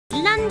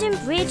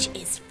London Bridge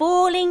is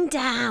falling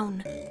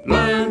down.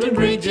 London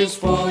Bridge is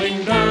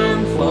falling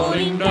down,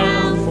 falling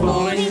down,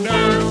 falling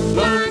down.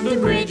 London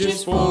Bridge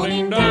is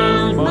falling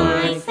down,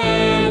 my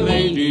fair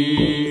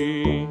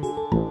lady.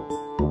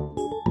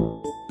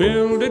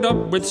 Build it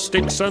up with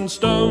sticks and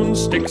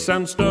stones, sticks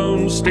and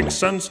stones,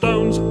 sticks and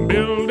stones.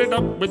 Build it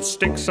up with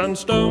sticks and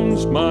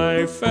stones,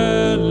 my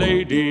fair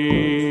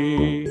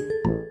lady.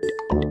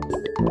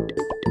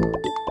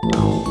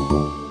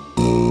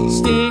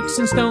 Sticks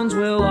and stones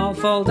will all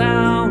fall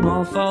down,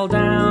 all fall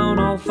down,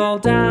 all fall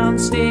down.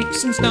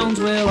 Sticks and stones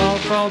will all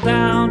fall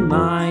down,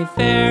 my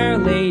fair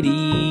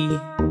lady.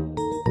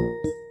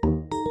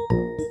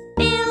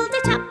 Build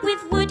it up with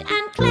wood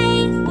and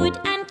clay, wood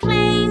and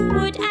clay,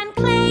 wood and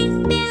clay.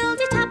 Build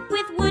it up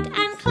with wood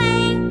and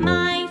clay,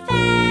 my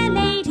fair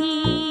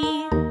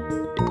lady.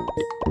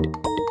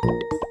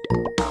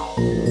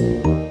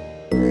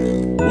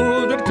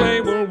 Wood and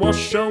clay will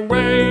wash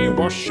away,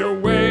 wash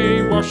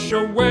away, wash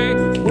away.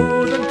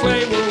 Wood and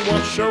clay will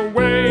wash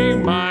away,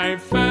 my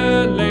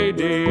fair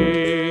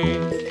lady.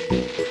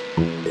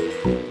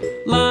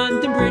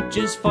 London Bridge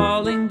is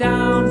falling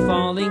down,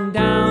 falling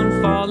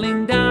down,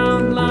 falling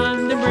down.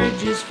 London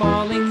Bridge is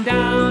falling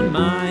down,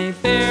 my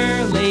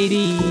fair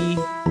lady.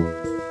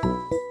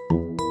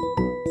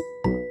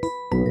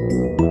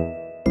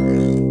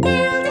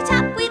 Build it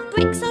up with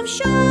bricks of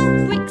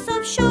shore, bricks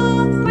of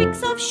shore,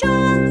 bricks of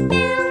shore.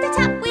 Build it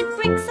up with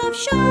bricks of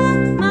shore,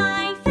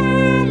 my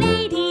fair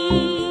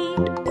lady.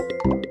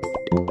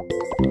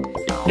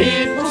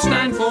 It will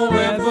stand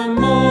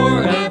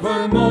forevermore,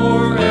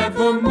 evermore,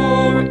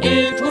 evermore.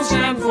 It will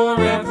stand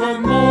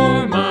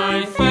forevermore,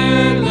 my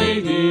fair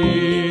lady.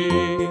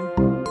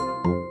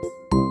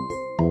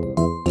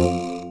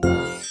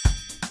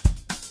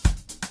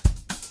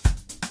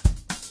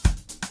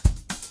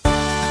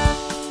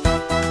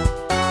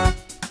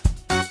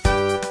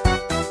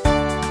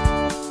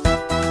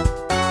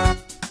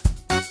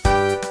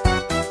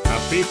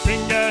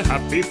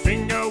 Happy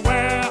finger,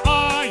 where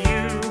are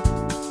you?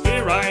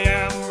 Here I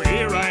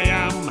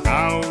am,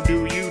 how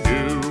do you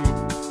do?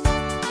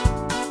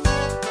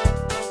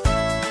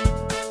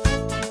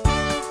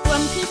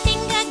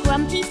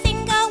 Grumpy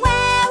finger,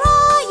 where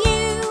are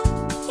you?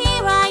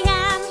 Here I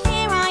am,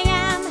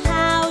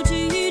 how do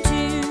you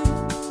do?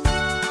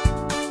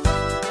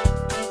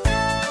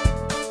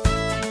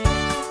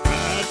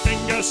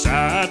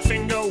 Sad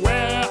finger,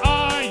 where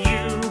are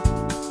you?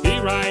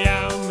 Here I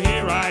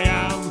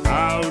am,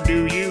 how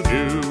do you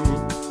do?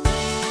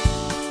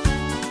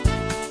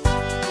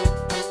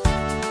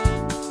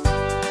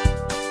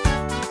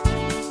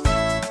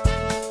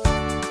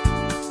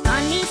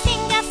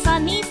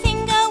 Funny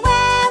finger,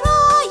 where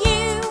are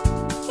you?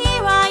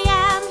 Here I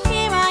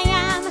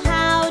am,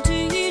 how do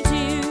you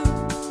do?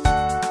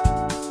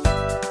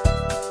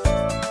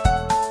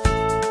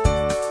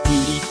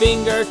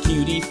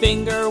 Cutie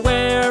finger,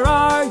 where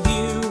are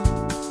you?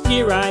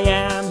 Here I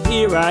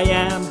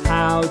am,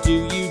 how do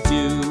you do?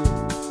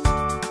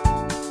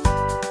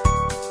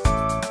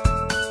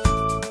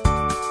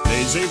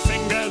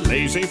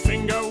 Lazy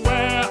finger,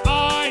 where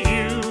are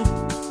you?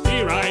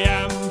 Here I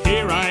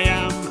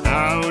am,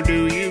 how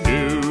do you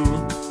do?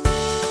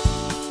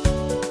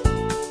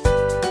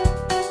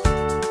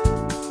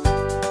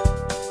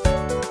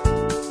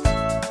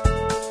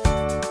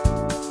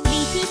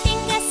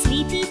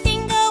 Sleepy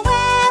finger,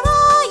 where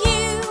are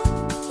you?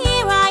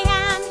 Here I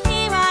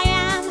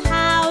am,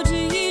 how do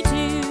you do?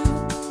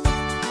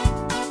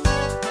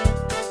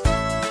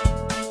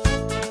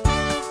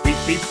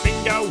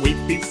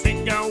 Weepy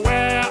finger,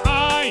 where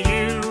are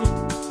you?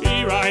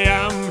 Here I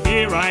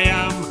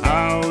am,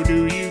 how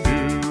do you do?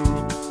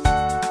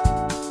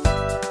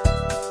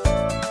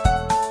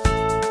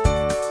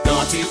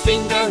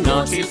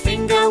 Naughty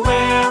finger,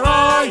 where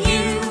are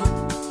you?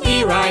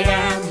 Here I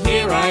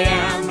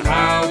am,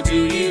 how do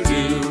you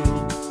do?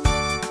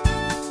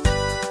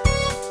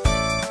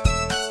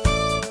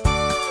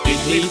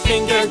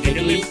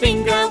 Giggly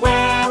finger,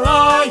 where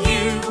are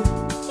you?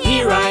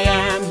 Here I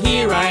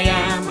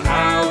am,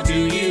 how do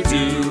you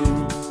do?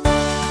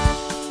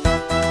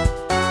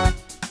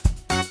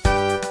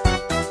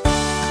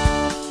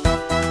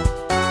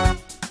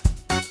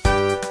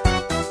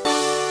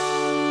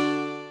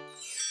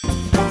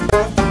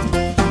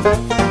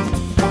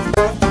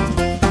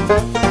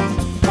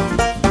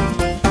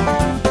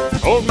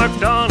 Old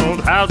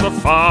MacDonald has a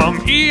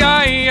farm,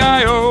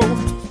 E-I-E-I-O.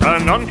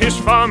 And on his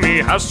farm he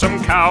has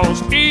some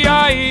cows,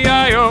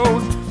 E-I-E-I-O.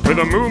 With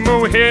a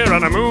moo-moo here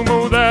and a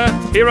moo-moo there,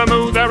 here a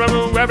moo, there a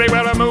moo,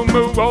 everywhere a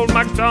moo-moo. Old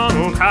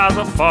MacDonald has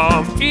a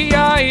farm,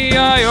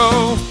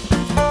 E-I-E-I-O.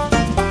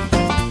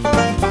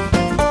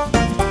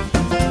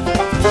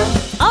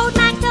 Old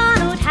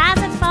MacDonald has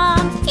a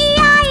farm,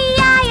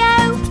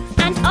 E-I-E-I-O.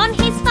 And on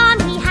his farm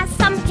he has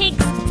some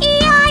pigs,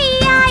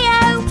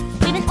 E-I-E-I-O.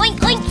 With an oink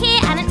oink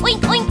here and an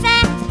oink oink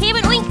there, here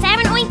an oink, there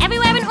an oink,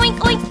 everywhere an oink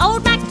oink.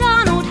 Old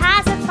MacDonald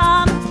has a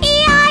farm,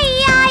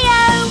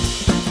 E-I-E-I-O.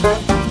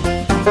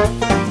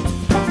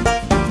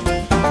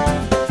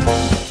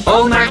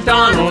 Old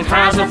MacDonald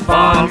has a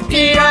farm,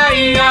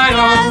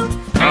 E-I-E-I-O.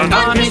 And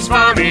on his his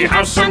farm he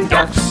has some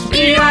ducks,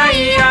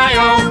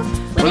 E-I-E-I-O.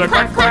 With a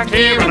quack quack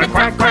here and a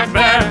quack quack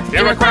there,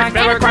 here a quack,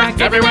 there a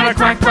quack, everywhere a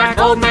quack quack.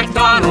 Old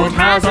MacDonald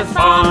has a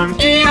farm,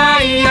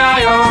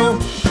 E-I-E-I-O.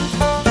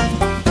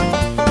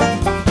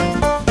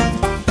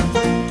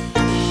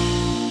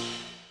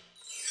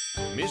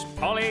 Miss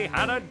Polly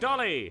had a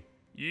dolly,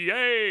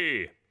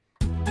 yay!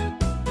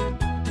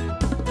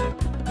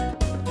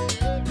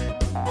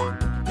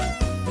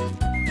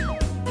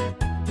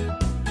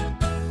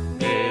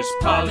 Miss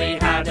Polly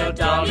had a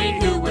dolly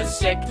who was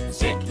sick,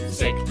 sick,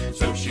 sick.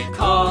 So she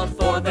called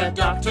for the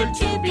doctor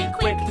to be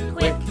quick,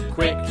 quick,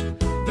 quick.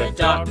 The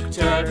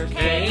doctor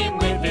came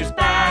with his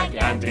bag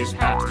and his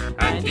hat,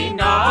 and he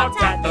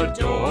knocked at the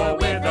door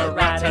with a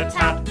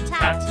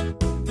rat-a-tat-tat.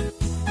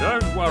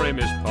 Don't worry,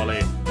 Miss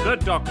Polly, the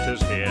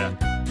doctor's here.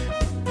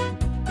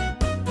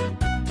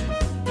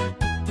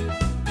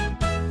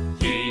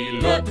 He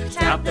looked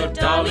at the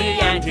dolly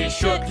and he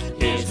shook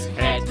his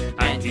head,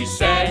 and he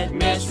said,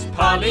 Miss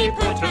Polly,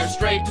 put her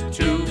straight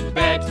to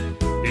bed.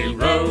 He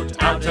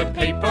wrote out a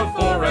paper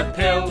for a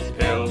pill,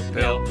 pill,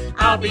 pill.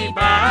 I'll be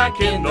back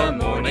in the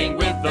morning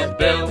with the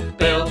bill,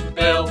 bill,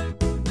 bill.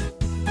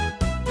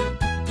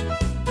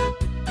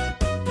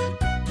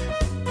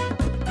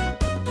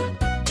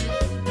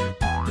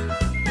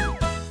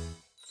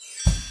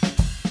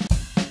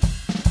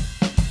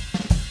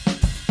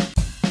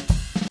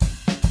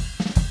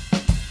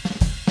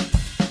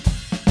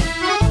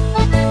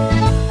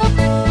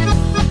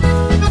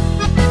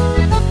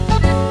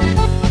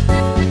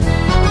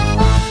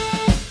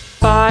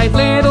 5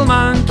 little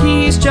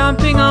monkeys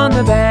jumping on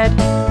the bed.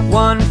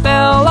 One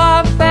fell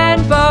off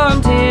and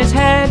bumped his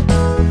head.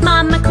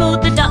 Mama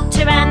called the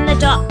doctor and the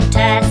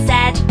doctor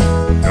said,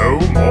 No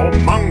more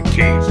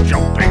monkeys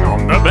jumping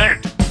on the bed.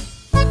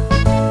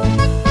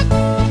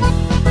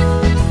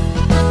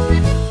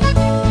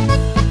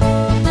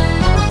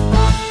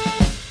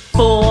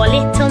 Four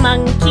little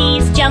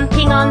monkeys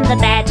jumping on the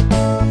bed.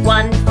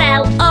 One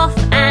fell off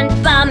and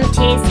bumped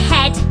his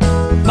head.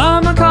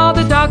 Mama called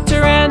the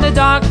doctor and the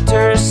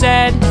doctor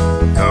said,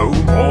 No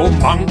more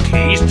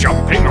monkeys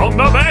jumping on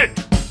the bed.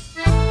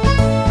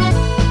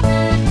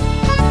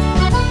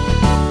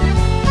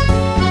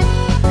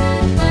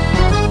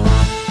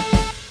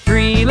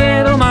 Three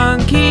little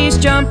monkeys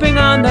jumping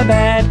on the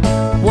bed.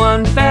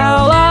 One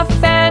fell off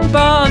and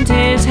bumped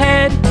his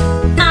head.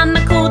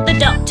 Mama called the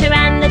doctor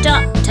and the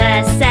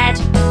doctor said,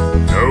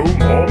 No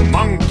more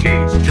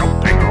monkeys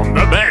jumping on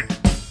the bed.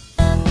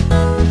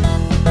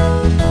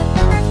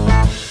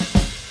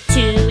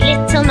 Two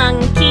little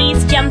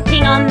monkeys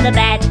jumping on the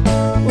bed.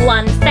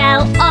 One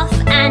fell off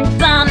and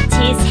bumped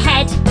his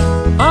head.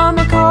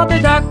 Mama called the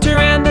doctor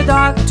and the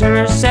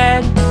doctor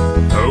said,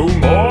 No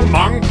more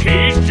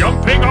monkeys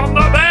jumping on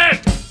the bed.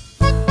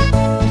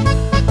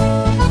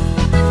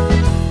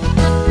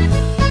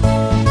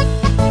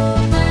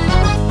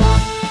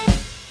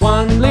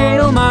 One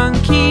little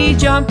monkey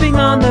jumping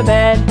on the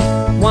bed.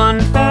 One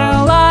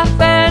fell off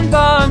and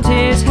bumped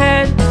his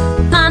head.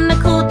 Mama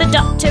called the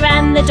doctor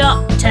and the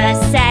doctor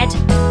said,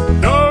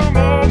 No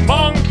more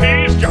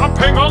monkeys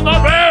jumping on the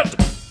bed.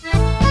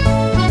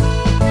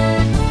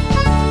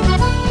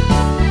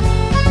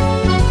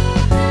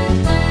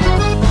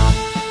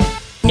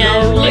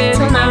 No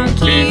little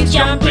monkeys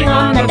jumping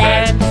on the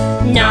bed.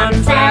 None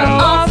fell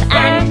off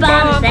and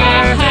bumped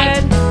their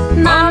head.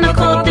 Mama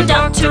called the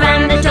doctor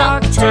and the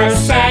doctor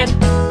said,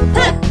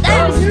 Put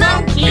those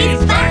monkeys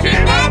back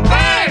in their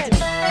bed.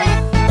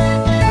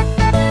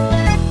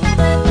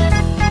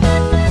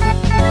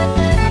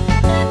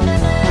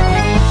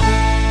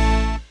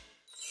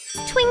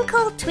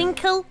 Twinkle,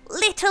 twinkle,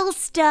 little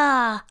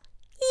star.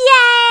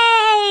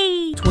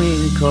 Yay!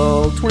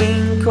 Twinkle,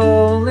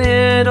 twinkle,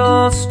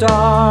 little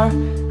star,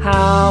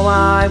 how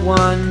I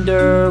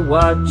wonder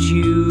what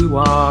you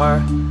are.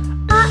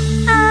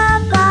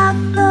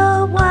 Above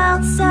the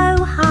world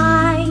so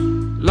high,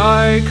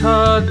 Like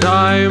a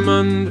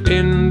diamond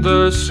in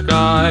the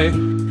sky.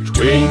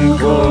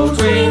 Twinkle,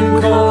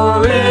 twinkle,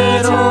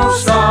 little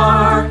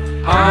star,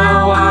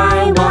 how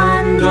I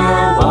wonder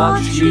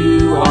what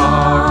you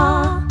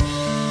are.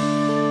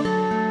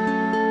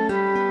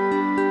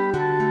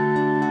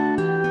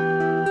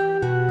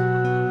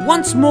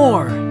 Once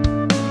more.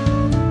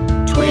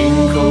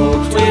 Twinkle,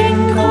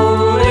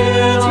 twinkle,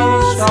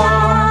 little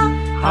star,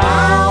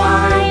 how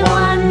I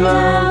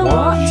wonder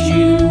what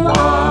you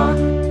are.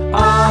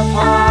 Up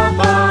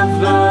above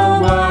the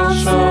world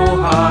so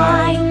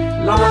high,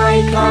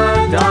 like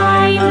a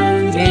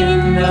diamond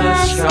in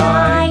the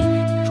sky.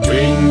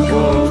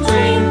 Twinkle,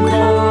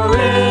 twinkle,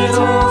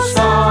 little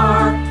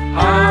star,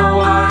 how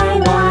I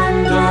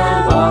wonder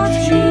what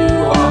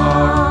you are.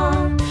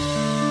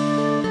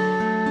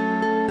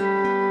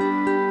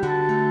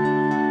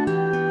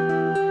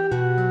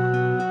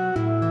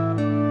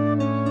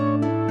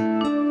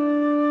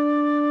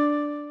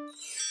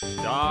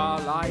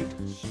 Starlight,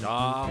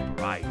 star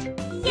bright.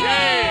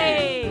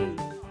 yay!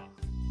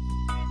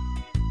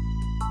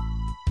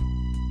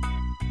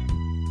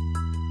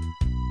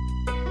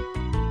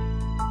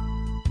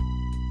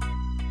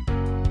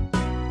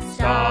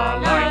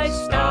 Starlight,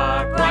 star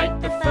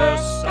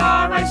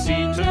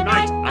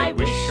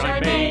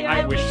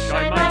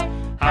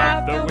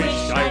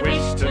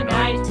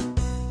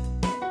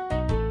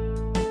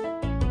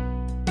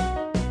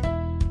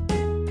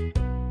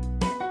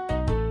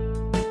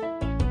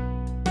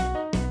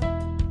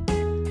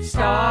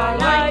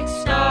Starlight,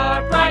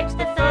 star bright,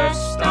 the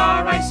first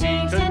star I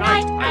see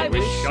tonight. I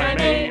wish I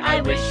may,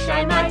 I wish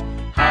I might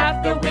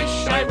have the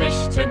wish I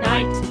wish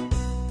tonight.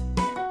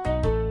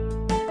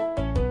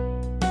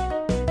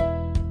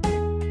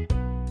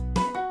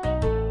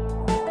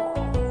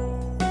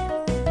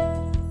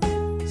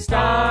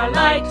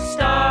 Starlight,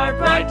 star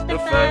bright, the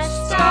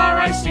first star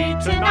I see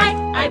tonight.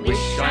 I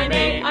wish I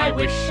may, I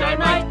wish I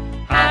might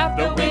have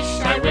the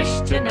wish I wish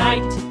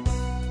tonight.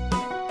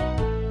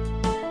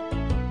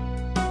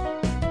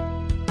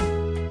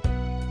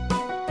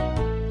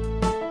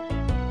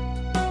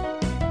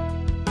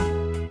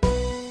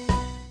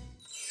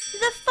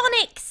 The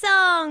Phonics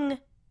Song!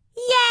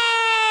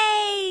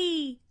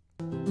 Yay!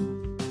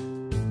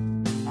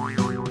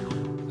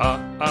 A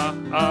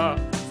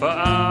for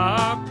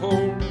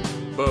apple,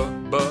 B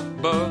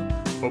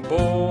for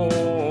ball,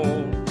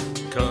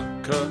 C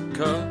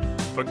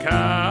for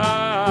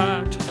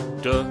cat,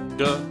 D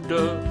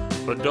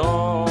for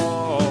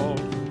doll.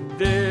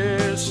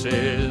 This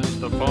is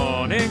the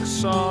Phonics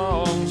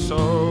Song,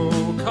 so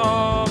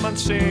come and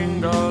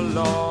sing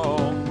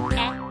along. For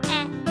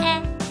elephant,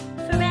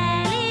 for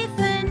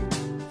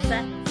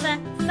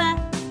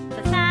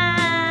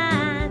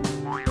fan,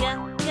 G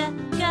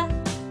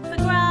for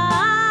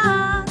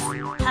grass,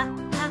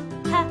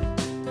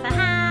 for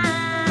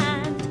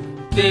hand.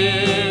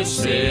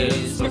 This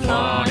is the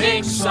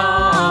Phonics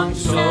Song,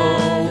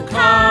 so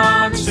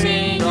come and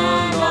sing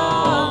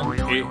along.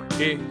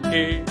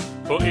 E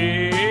for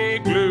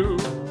igloo,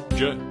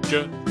 J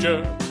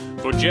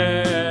for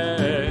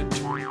jet, C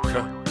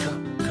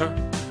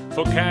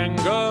for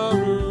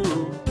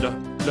kangaroo, L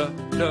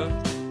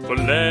for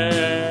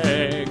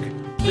leg.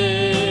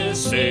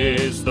 This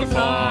is the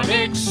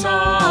Phonics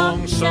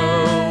Song, so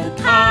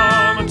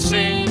come and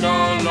sing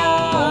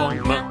along.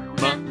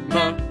 M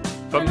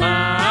for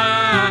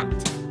mat,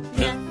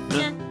 N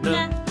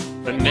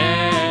for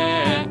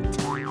net,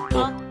 O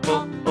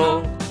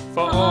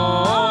for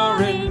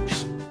orange,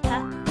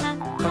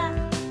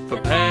 for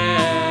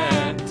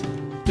pet.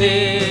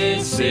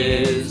 This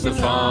is the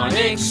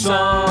Phonics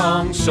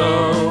Song,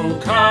 so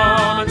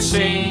come and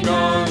sing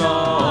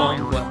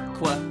along.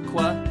 Qu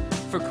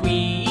for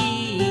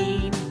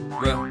queen,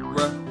 R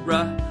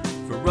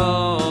for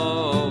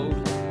road,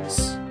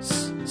 S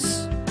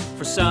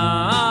for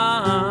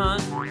sun,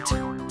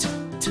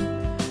 T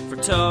for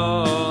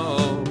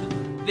toad.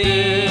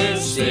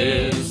 This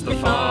is the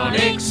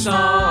Phonics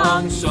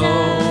Song, so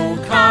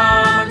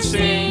come and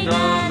sing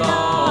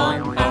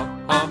along.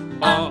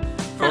 O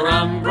for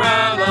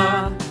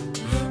umbrella,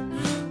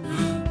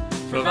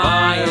 for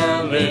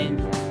violin,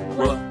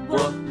 W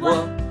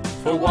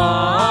for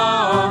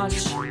watch,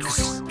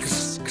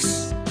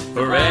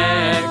 for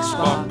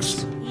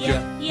Xbox, Y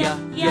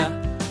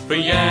for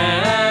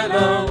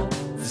yellow,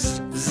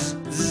 Z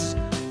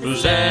for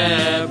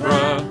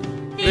zebra.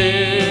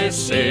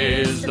 This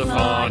is the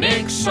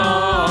Phonics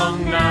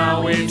Song,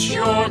 now it's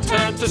your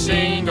turn to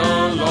sing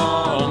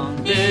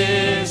along.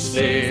 This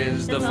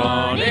is the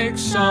Phonics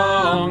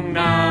Song,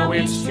 now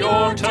it's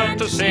your turn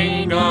to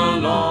sing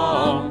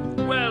along.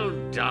 Well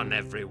done,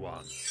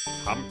 everyone.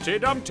 Humpty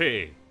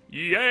Dumpty,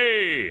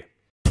 yay!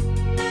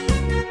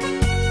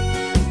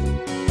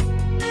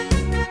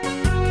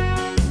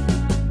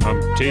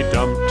 Humpty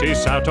Dumpty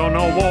sat on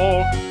a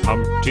wall.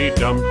 Humpty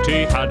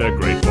Dumpty had a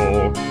great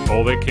fall.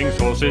 All the king's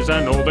horses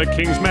and all the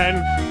king's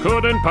men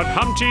couldn't put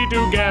Humpty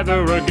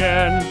together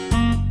again.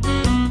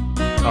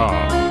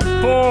 Ah,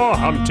 poor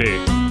Humpty.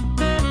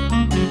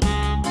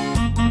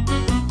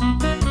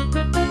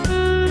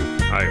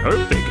 I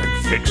hope they can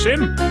fix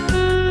him.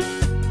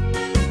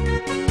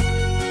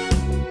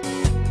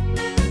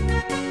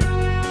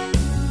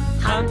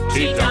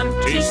 Humpty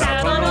Dumpty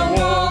sat on a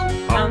wall.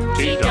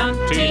 Humpty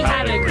Dumpty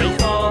had a great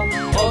fall.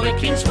 All the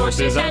king's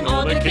horses and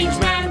all the king's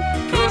men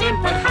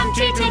couldn't put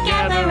Humpty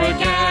together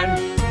again.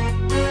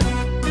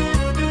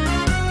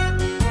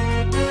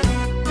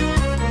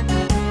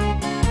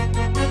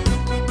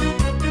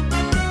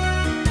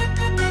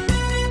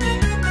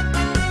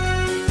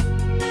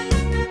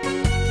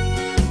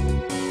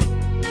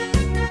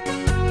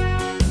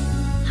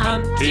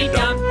 Humpty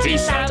Dumpty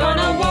sat on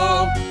a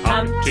wall.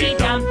 Humpty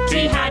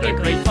Dumpty had a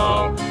great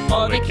fall.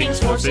 All the king's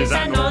horses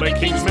and all the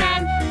king's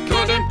men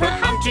couldn't put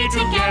Humpty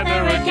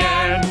together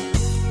again.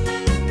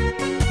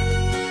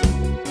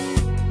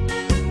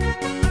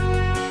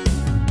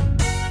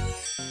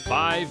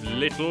 Five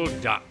little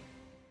ducks.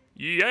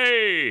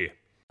 Yay!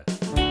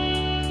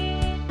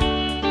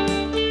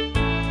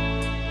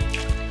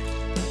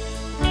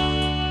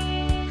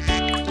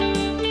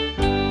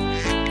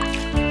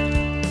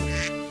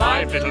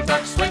 Five little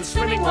ducks went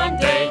swimming one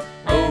day,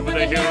 over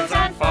the hills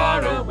and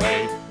far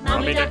away.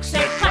 Mummy Duck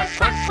said quack,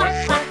 quack,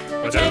 quack, quack,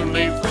 but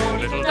only four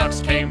little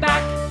ducks came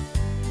back.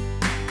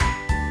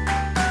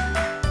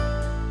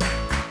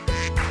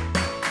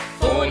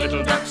 Four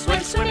little ducks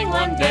went swimming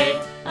one day,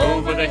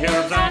 over the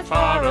hills and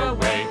far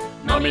away.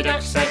 Mummy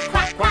Duck said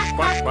quack, quack,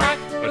 quack, quack,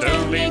 but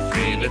only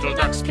three little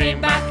ducks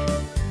came back.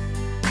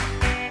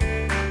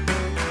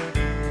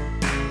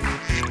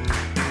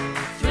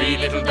 Three 3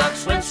 little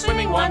ducks went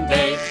swimming one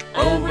day,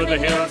 over the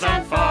hills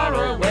and far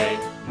away.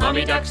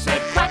 Mummy duck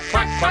said quack,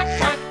 quack, quack,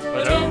 quack,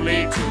 but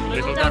only 2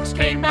 little ducks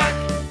came back.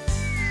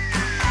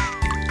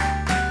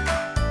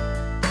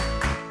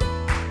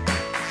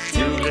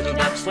 2 little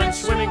ducks went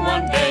swimming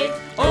one day,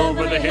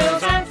 over the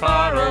hills and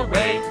far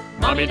away.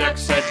 Mummy duck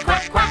said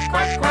quack, quack,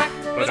 quack, quack,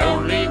 but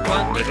only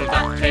 1 little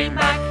duck came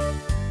back.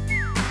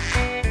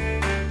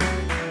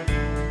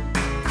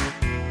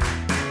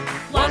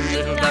 1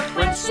 little duck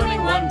went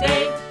swimming one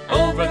day,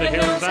 over the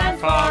hills and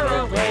far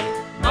away.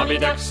 Mummy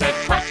duck said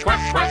quack, quack,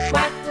 quack,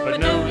 quack, but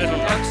no little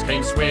ducks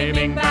came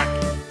swimming back.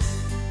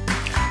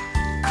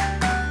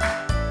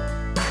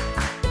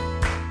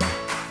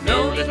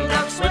 No little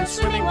ducks went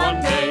swimming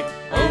one day,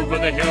 over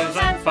the hills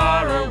and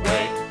far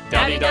away.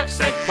 Daddy duck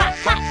said quack,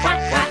 quack,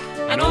 quack, quack,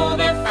 and all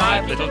the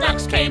 5 little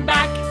ducks came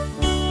back.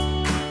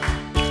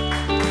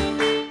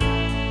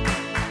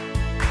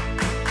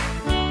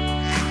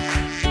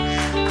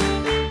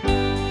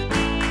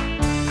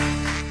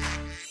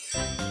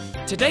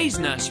 Today's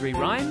nursery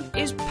rhyme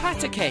is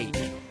pat a cake.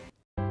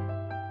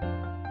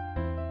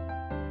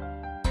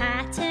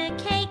 Pat a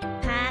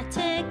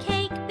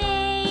cake,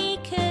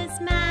 baker's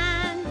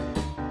man.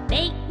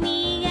 Bake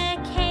me a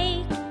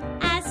cake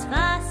as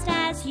fast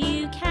as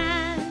you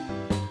can.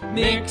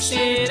 Mix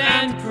it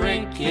and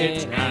prick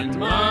it and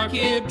mark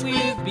it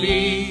with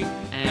B,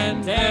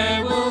 and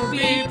there will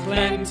be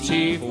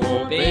plenty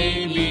for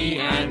baby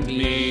and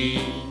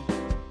me.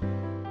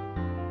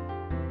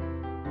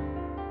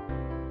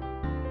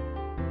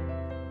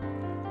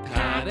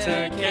 Pat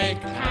a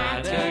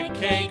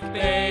cake,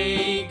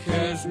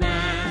 baker's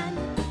man.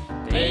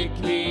 Bake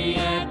me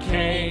a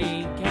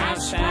cake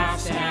as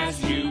fast as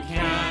you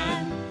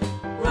can.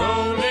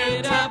 Roll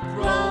it up,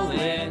 throw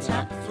it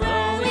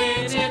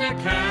in a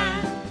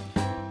can.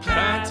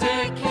 Pat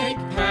a cake,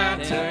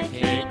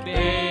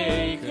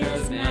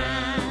 baker's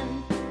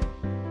man.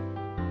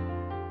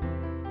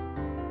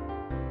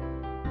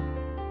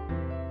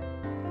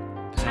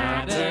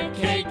 Pat a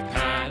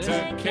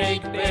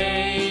cake,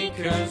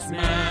 baker's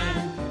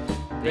man.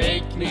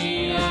 Bake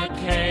me a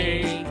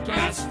cake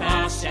as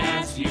fast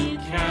as you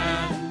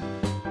can.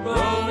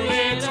 Roll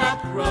it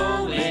up,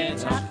 throw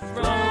it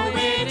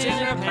in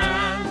a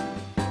pan.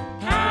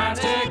 Pat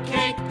a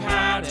cake,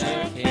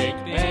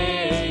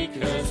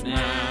 baker's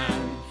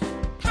man.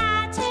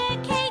 Pat a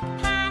cake,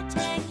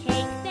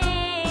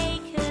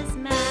 baker's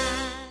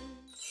man.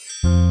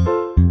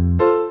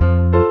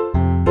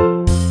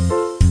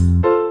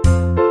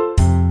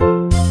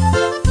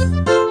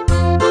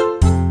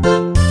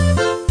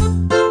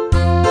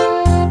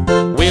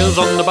 Wheels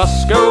on the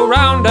bus go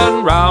round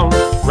and round,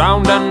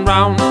 round and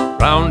round,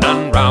 round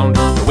and round.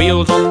 The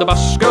wheels on the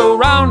bus go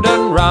round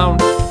and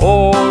round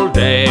all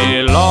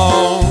day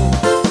long.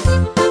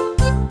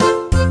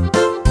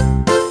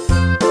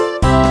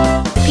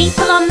 The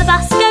people on the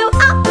bus go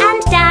up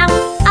and down,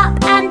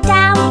 up and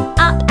down,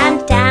 up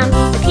and down.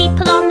 The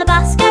people on the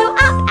bus go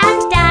up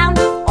and down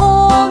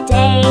all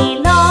day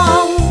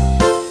long.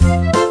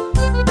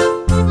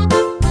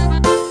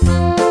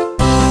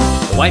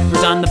 The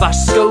wipers on the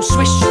bus go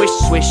swish, swish,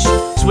 swish,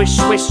 swish,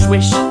 swish,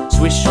 swish,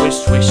 swish, swish,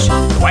 swish.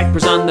 The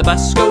wipers on the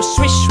bus go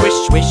swish, swish,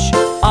 swish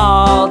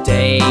all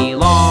day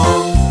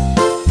long.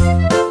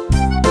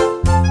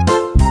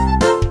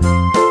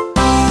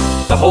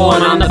 The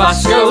horn on the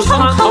bus goes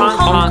honk, honk,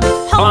 honk,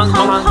 honk,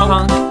 honk,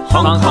 honk,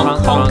 honk,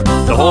 honk, honk.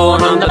 The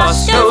horn on the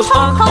bus goes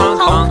honk, honk,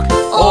 honk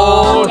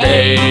all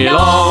day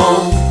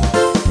long.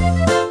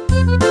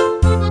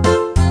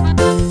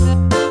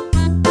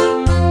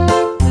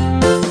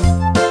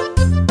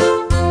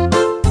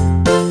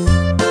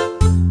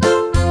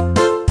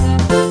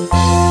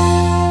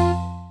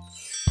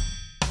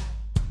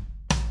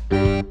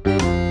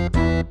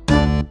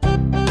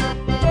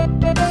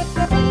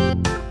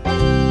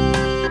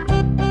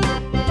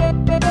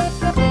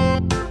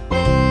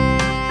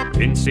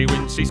 Incy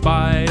Wincy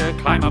Spider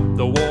climb up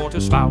the water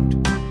spout.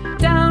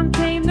 Down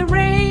came the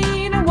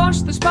rain and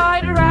washed the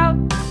spider out.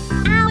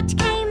 Out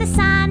came the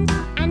sun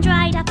and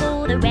dried up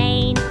all the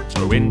rain.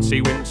 So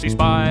Incy Wincy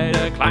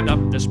Spider climbed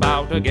up the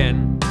spout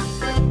again.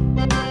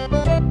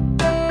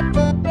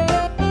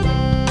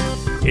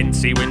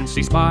 Incy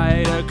Wincy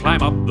Spider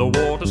climb up the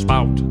water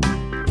spout.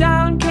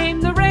 Down came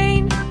the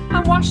rain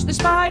and washed the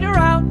spider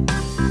out.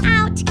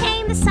 Out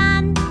came the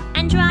sun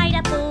and dried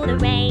up all the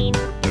rain.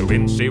 So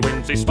Incy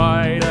Wincy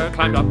Spider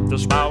climbed up the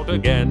spout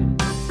again.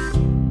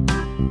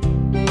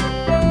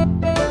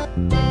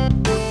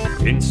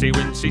 Incy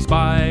Wincy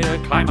Spider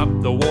climb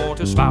up the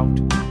water spout.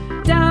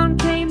 Down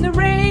came the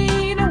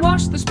rain and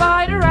washed the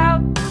spider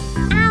out.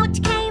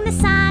 Out came the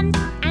sun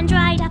and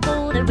dried up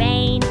all the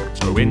rain.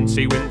 So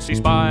Incy Wincy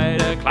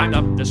Spider climbed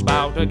up the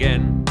spout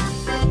again.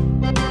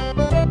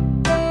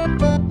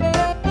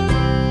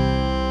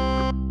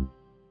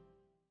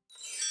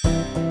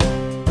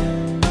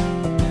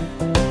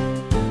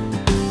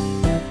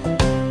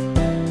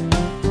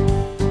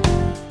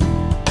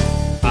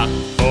 A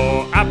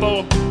for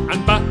apple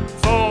and B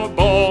for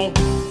ball,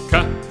 C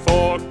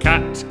for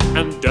cat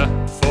and D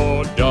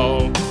for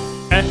doll,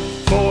 F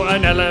for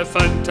an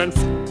elephant, and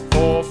F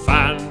for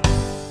fan.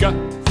 G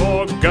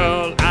for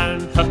girl,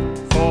 and H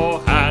for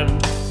hand.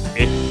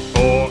 I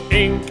for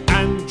ink,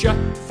 and J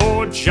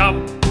for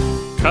jump.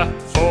 K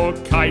for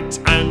kite,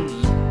 and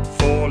L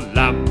for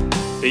lamp.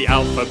 The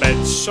alphabet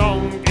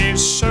song is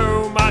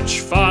so much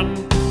fun.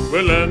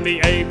 We'll learn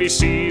the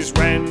ABCs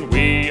when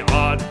we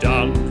are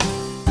done.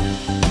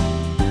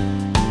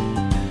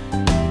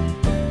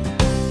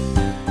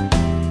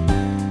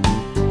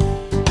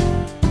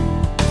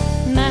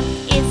 M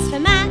is for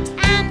mat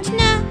and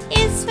N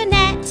is for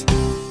net.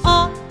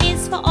 O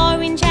is for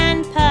orange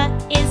and P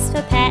is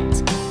for pet.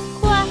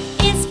 Q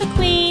is for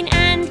queen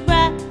and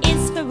R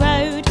is for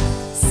road.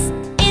 S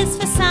is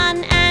for sun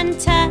and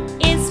T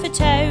is for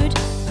toad.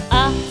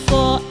 A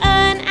for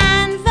urn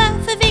and V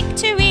for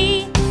victory.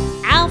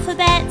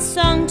 Alphabet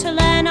song to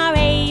learn our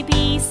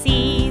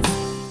ABCs.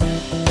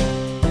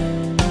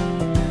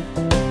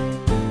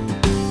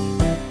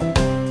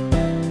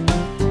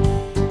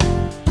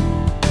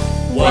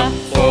 W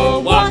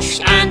for wash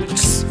and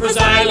X for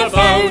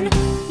xylophone.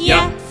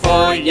 Y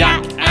for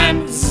yak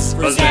and Z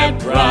for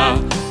zebra.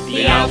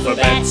 The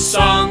alphabet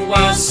song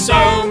was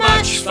so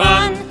much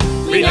fun.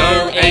 We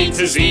know A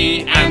to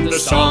Z and the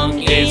song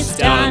is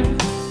done.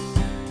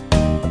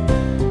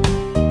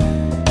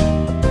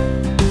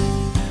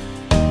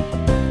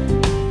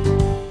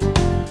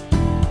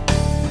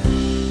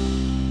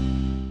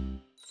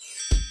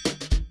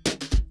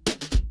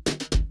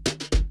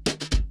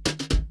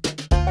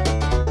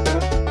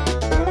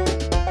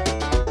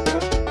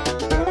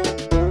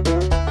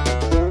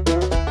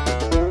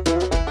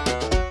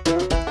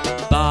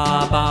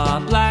 Baa Baa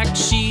Black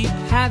Sheep,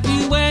 have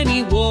you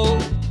any wool?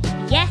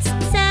 Yes,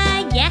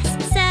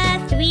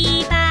 sir,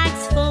 3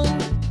 bags full.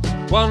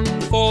 One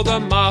for the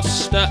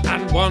master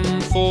and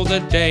one for the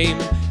dame,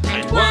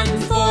 And one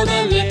for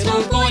the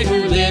little boy who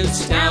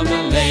lives down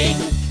the lane.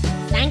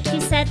 Thank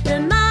you, said the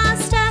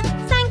master.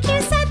 Thank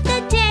you, said the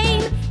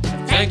dame.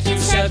 Thank you,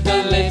 said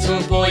the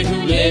little boy who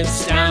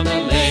lives down the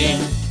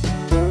lane.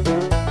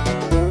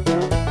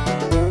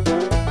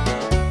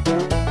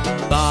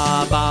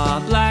 Baa Baa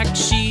Black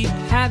Sheep,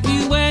 have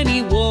you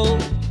any wool?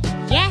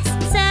 Yes,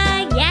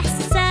 sir,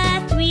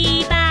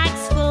 3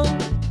 bags full.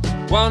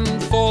 One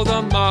for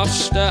the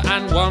master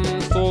and one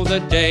for the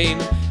dame,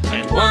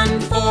 And one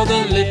for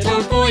the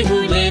little boy who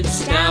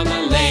lives down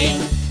the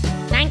lane.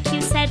 Thank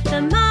you, said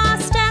the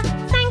master.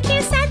 Thank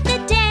you, said the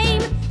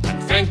dame.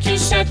 Thank you,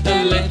 said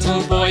the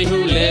little boy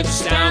who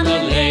lives down the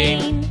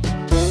lane.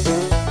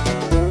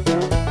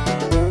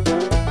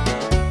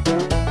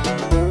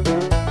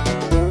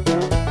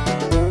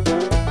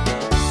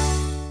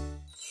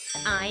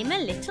 I'm a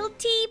little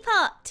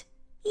teapot.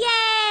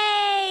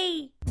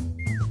 Yay!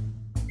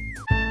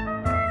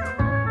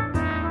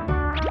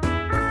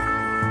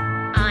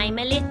 I'm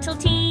a little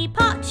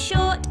teapot,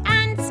 short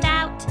and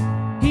stout.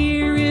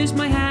 here is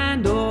my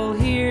handle,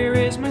 here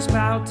is my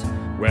spout.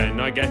 When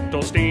I get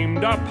all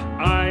steamed up,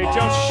 I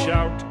just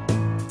shout.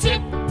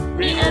 Tip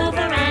me over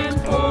and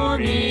pour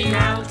me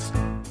out.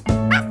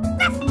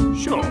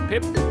 Sure,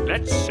 Pip,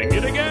 let's sing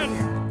it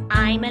again.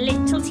 I'm a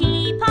little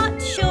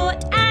teapot,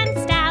 short and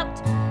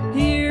stout.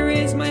 Here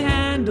is my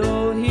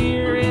handle,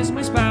 here is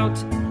my spout.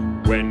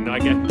 When I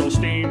get all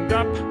steamed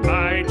up,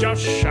 I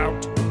just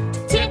shout.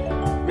 Tip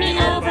me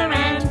over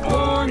and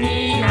pour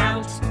me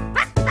out.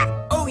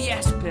 Oh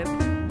yes, Pip,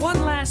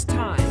 one last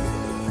time.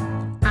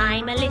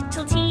 I'm a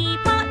little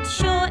teapot,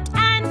 short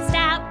and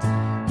stout.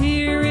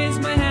 Here is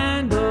my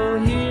handle,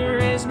 here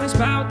is my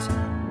spout.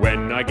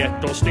 When I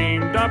get all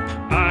steamed up,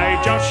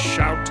 I just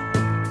shout.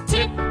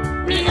 Tip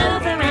me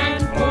over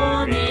and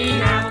pour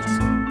me out.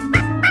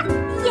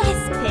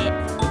 Yes, Pip,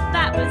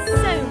 that was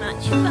so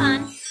much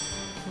fun.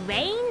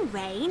 Rain,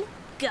 rain,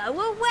 go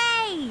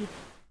away.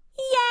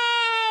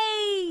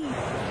 Yay!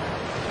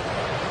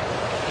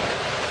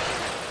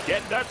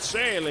 Get that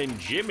sail in,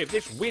 Jim. If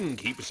this wind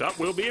keeps up,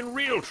 we'll be in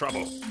real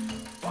trouble.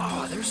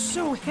 Oh, they're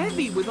so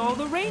heavy with all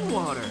the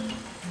rainwater.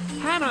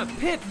 Hannah,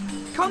 Pip,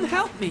 come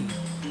help me.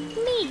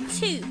 Me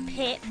too,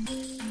 Pip.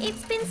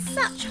 It's been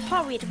such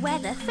horrid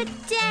weather for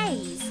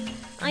days.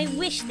 I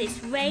wish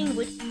this rain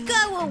would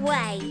go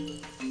away.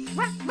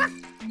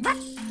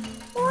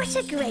 What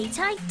a great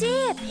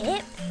idea,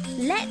 Pip.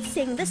 Let's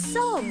sing the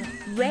song,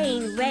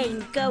 Rain,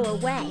 Rain, Go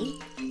Away.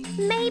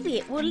 Maybe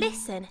it will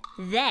listen.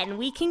 Then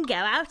we can go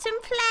out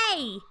and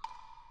play.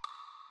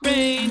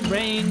 Rain,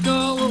 rain,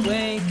 go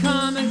away,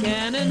 come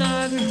again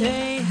another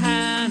day.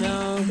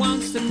 Hannah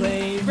wants to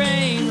play.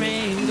 Rain,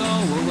 rain,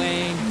 go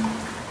away.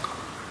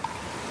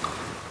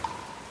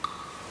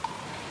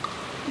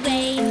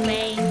 Rain,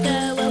 rain,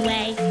 go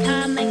away,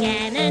 come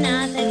again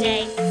another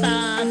day.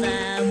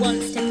 Father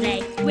wants to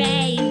play.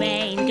 Rain,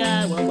 rain,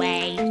 go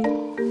away.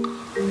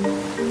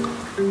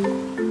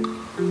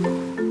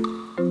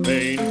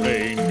 Rain,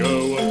 rain,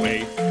 go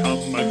away.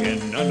 Come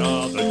again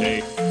another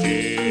day.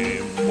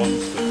 Jim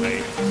wants to play.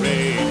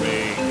 Rain,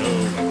 rain, go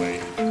away.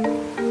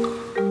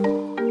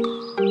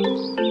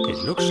 It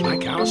looks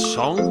like our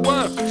song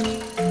worked.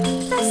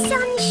 The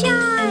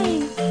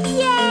sunshine!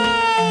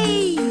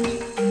 Yay!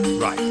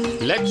 Right,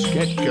 let's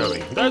get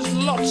going. There's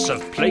lots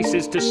of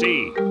places to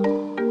see.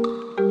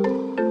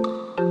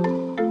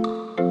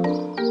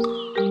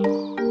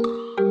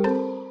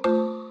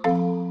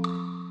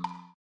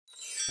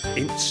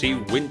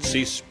 Incy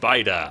Wincy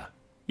Spider.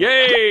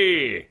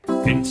 Yay!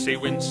 Incy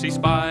Wincy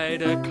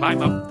Spider,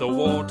 climb up the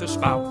water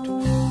spout.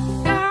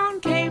 Down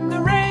came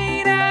the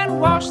rain and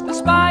washed the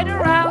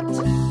spider out.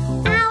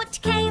 Out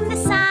came the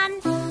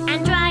sun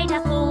and dried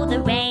up all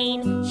the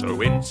rain. So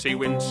Incy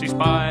Wincy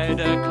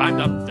Spider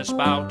climbed up the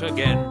spout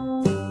again.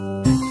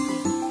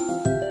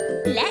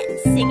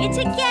 Let's sing it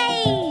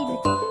again.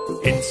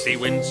 Incy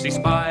Wincy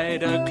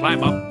Spider,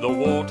 climb up the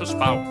water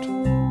spout.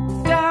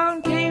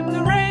 Down came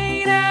the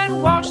rain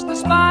and washed the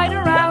spider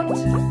out.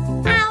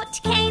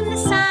 Out came the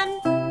sun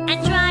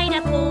and dried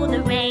up all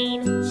the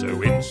rain. So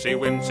Incy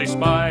Wincy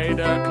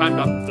Spider climbed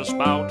up the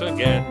spout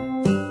again.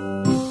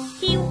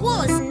 He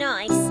was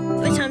nice,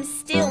 but I'm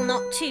still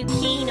not too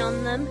keen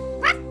on them.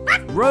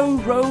 Row,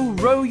 row,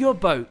 row your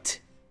boat.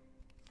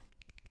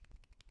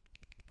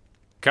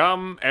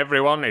 Come,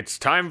 everyone, it's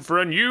time for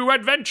a new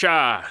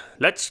adventure.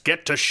 Let's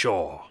get to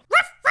shore.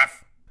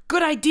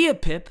 Good idea,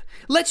 Pip.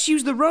 Let's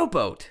use the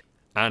rowboat.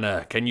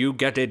 Anna, can you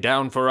get it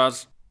down for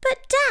us? But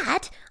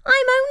Dad,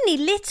 I'm only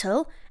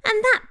little,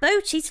 and that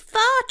boat is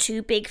far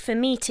too big for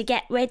me to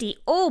get ready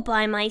all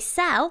by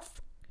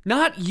myself.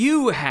 Not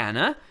you,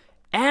 Hannah.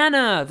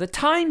 Anna, the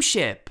time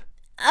ship.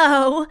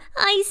 Oh,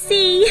 I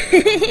see.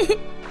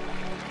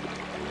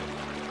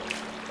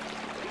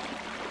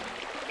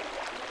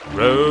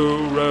 Row,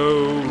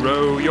 row,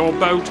 row your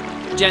boat.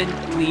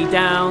 Gently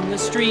down the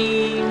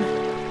stream.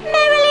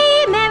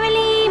 Merrily,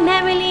 merrily,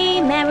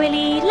 merrily,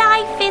 merrily,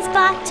 life is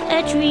but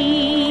a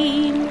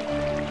dream.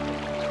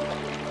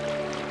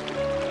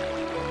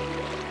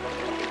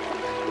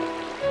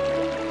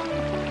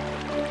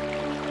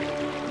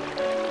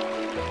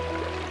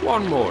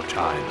 One more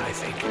time, I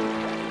think.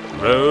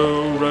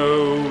 Row,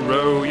 row,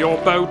 row your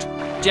boat.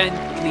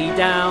 Gently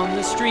down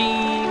the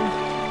stream.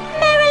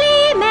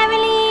 Merrily,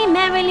 merrily,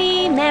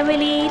 merrily,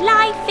 merrily,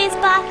 life is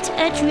but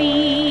a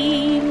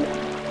dream.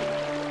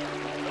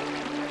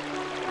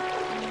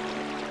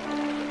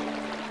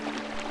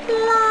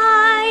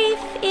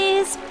 Life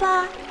is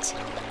but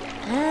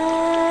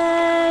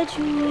a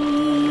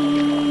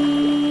dream.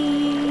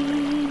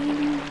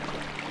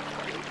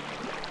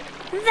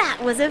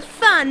 That was a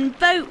fun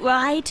boat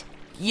ride.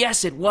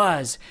 Yes, it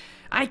was.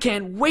 I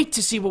can't wait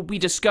to see what we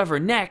discover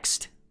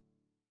next.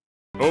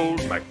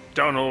 Old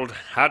MacDonald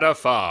had a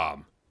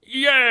farm.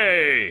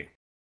 Yay!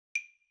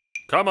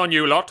 Come on,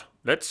 you lot.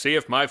 Let's see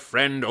if my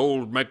friend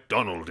Old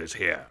MacDonald is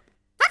here.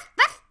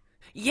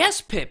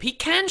 Yes, Pip, he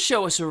can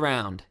show us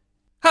around.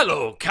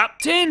 Hello,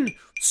 Captain.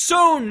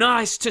 So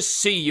nice to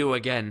see you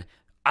again.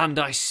 And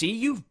I see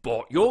you've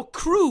brought your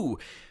crew.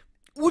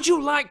 Would you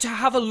like to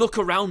have a look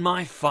around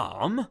my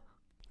farm?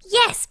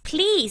 Yes,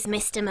 please,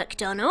 Mr.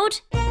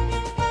 MacDonald.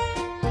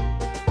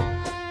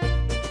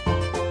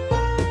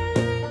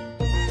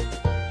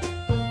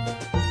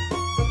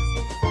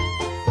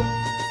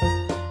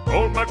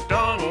 Old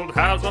MacDonald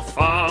has a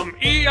farm,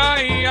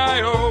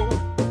 E-I-E-I-O.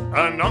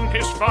 And on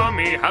his farm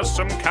he has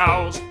some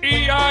cows,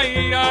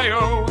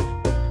 E-I-E-I-O.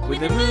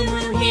 With a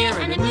moo-moo here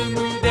and a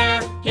moo-moo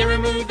there. Here a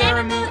moo, there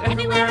a moo,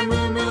 everywhere a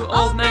moo-moo.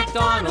 Old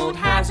MacDonald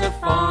has a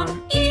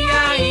farm,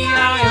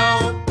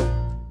 E-I-E-I-O.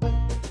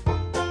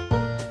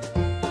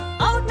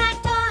 Old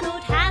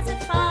MacDonald has a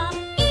farm,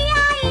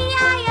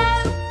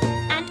 E-I-E-I-O.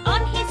 And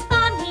on his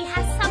farm he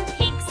has some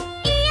pigs,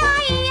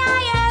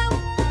 E-I-E-I-O.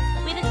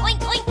 With an oink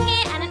oink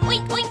here and an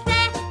oink oink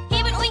there.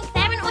 Here an oink,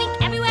 there an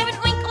oink, everywhere an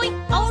oink oink.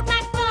 Old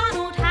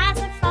MacDonald has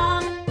a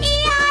farm,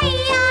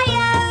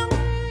 E-I-E-I-O.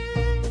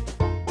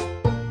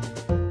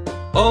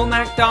 Old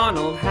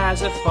MacDonald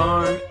has a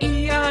farm,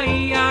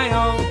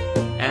 E-I-E-I-O.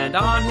 And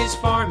on his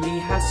farm he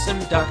has some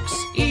ducks,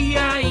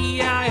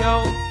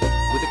 E-I-E-I-O.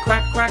 With a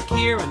quack quack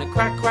here and a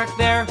quack quack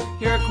there.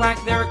 Here a quack,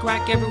 there a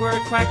quack, everywhere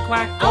a quack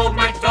quack. Old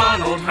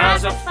MacDonald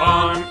has a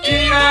farm,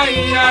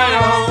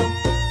 E-I-E-I-O.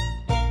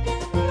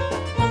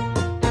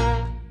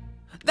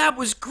 That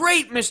was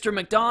great, Mr.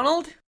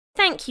 MacDonald.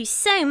 Thank you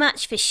so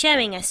much for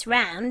showing us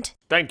round.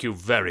 Thank you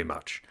very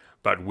much.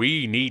 But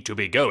we need to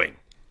be going.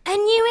 A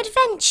new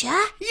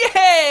adventure?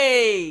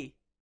 Yay!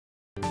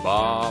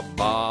 Baa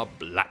Baa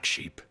Black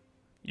Sheep.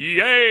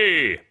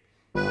 Yay!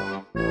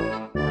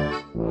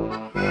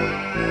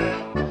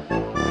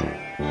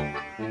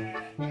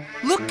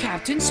 Look,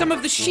 Captain, some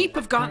of the sheep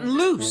have gotten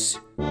loose.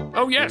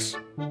 Oh yes,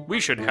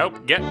 we should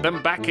help get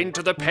them back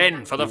into the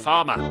pen for the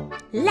farmer.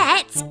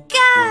 Let's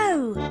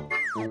go!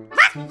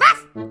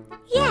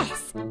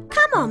 Yes,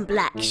 come on,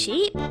 Black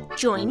Sheep.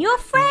 Join your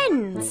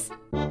friends.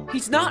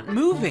 He's not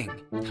moving.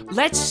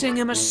 Let's sing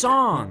him a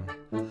song.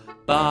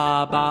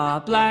 Baa Baa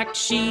Black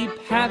Sheep,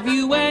 have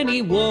you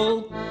any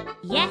wool?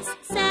 Yes,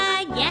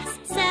 sir,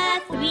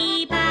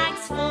 3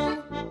 bags full.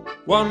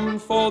 One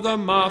for the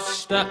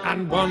master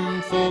and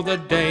one for the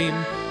dame,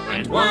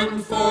 and one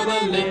for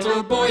the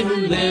little boy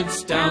who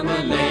lives down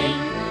the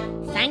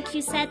lane. Thank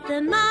you, said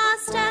the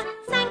master,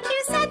 thank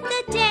you, said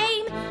the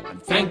dame,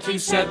 And Thank you,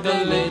 said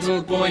the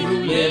little boy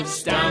who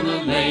lives down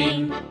the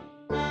lane.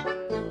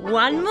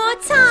 One more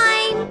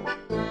time.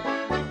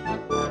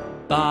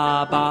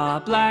 Baa Baa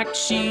Black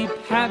Sheep,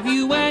 have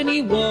you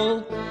any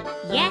wool?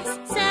 Yes,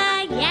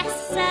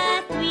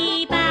 sir,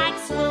 3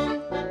 bags full.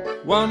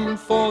 One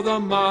for the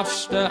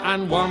master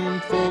and one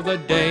for the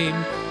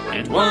dame,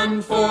 And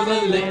one for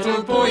the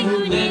little boy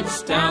who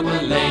lives down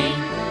the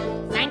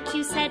lane. Thank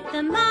you, said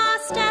the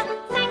master,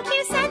 thank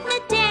you, said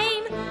the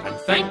dame. And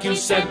thank you,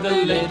 said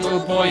the little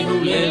boy who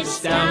lives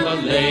down the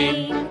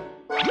lane.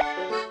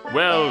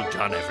 Well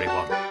done,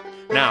 everyone.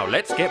 Now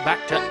let's get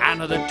back to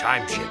Anna the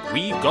Time Ship.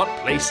 We've got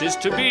places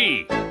to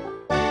be.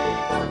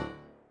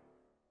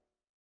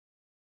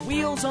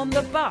 Wheels on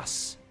the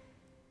bus.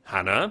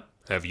 Hannah,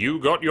 have you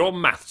got your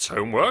maths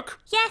homework?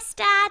 Yes,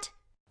 Dad.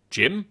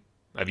 Jim,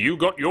 have you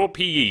got your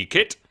PE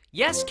kit?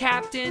 Yes,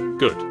 Captain.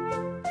 Good.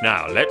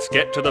 Now let's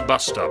get to the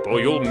bus stop or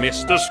you'll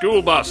miss the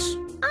school bus.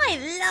 I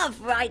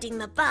love riding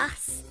the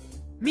bus.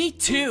 Me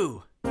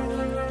too.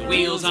 The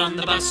wheels on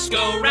the bus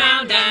go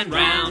round and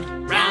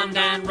round, round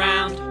and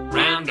round,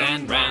 round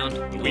and round.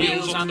 The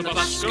wheels on the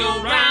bus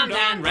go round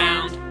and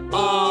round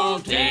all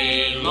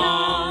day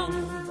long.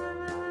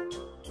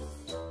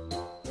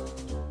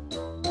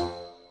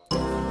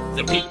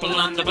 The people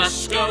on the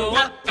bus go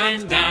up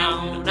and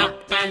down,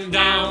 up and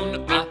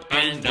down, up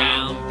and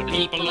down. The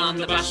people on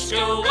the bus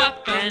go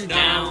up and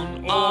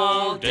down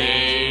all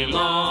day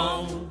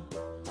long.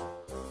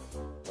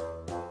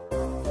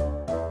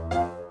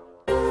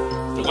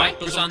 The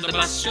wipers on the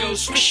bus go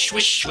swish,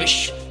 swish,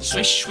 swish,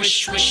 swish,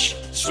 swish, swish,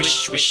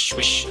 swish, swish,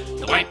 swish.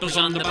 The wipers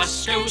on the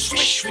bus go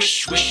swish,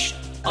 swish, swish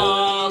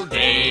all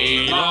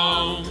day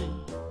long.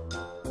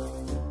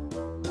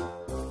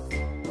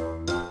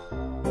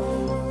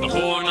 The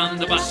horn on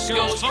the bus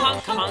goes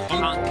honk, honk,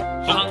 honk,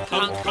 honk,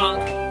 honk,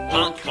 honk,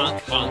 honk,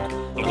 honk,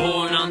 honk. The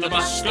horn on the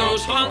bus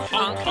goes honk,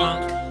 honk,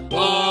 honk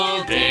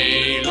all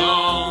day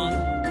long.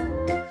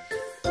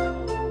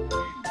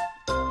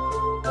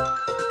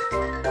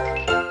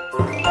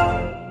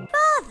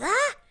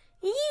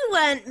 You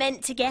weren't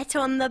meant to get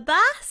on the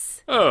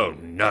bus. Oh,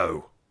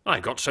 no. I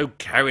got so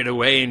carried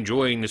away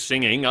enjoying the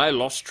singing, I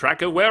lost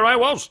track of where I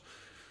was.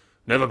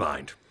 Never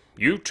mind.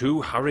 You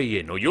two hurry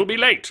in or you'll be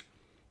late.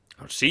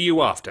 I'll see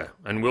you after,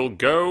 and we'll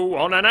go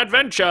on an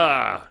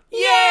adventure!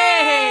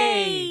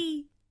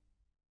 Yay!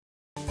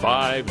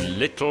 5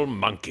 little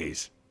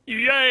monkeys.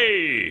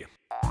 Yay!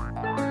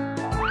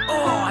 Oh,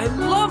 I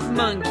love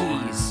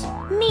monkeys.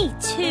 Me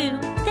too.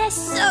 They're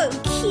so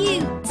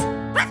cute.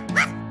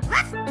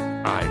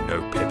 I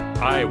know, Pip.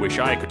 I wish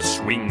I could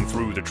swing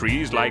through the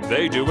trees like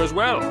they do as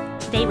well.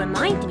 They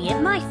remind me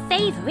of my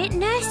favourite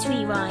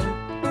nursery rhyme.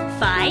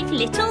 5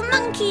 little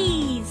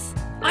monkeys.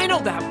 I know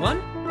that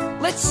one.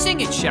 Let's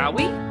sing it, shall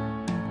we?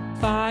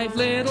 5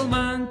 little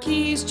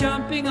monkeys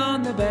jumping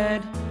on the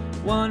bed.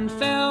 One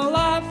fell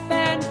off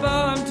and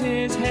bumped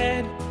his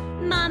head.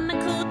 Mama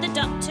called the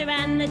doctor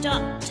and the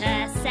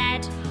doctor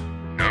said,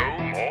 No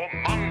more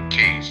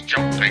monkeys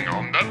jumping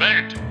on the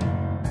bed.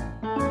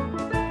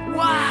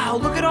 Wow,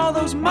 look at all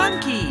those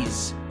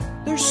monkeys.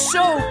 They're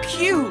so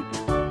cute.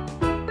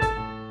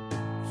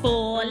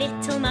 4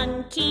 little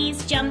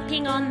monkeys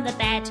jumping on the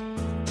bed.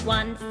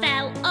 One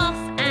fell off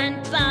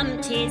and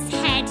bumped his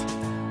head.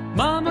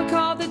 Mama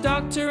called the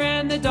doctor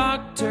and the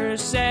doctor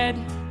said,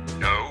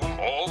 No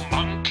more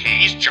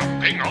monkeys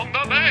jumping on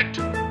the bed.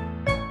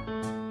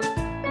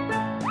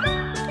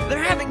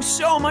 They're having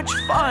so much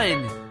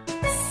fun.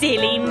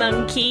 Silly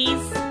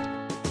monkeys.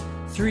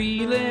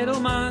 3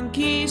 little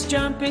monkeys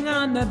jumping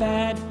on the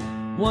bed.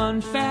 One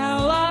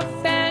fell off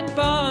and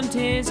bumped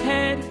his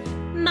head.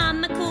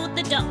 Mama called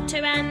the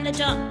doctor and the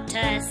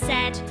doctor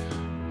said,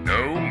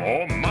 No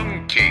more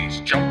monkeys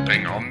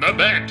jumping on the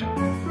bed.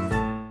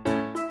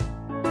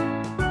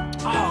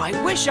 Oh, I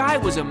wish I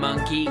was a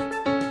monkey.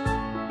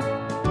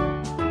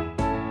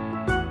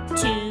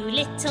 2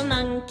 little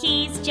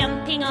monkeys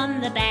jumping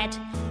on the bed.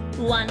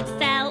 One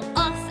fell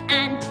off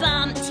and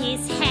bumped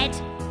his head.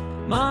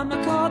 Mama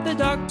called the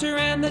doctor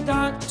and the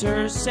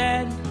doctor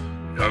said,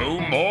 No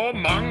more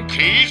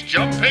monkeys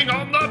jumping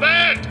on the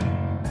bed.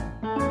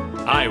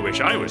 I wish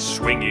I was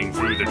swinging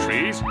through the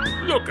trees.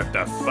 Look at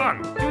the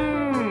fun.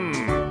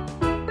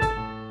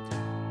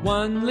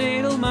 1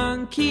 little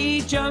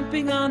monkey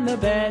jumping on the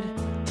bed.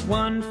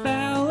 One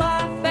fell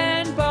off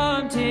and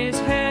bumped his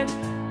head.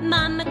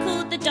 Mama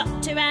called the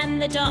doctor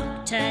and the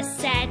doctor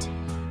said,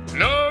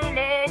 No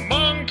more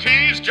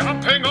monkeys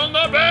jumping on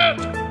the bed.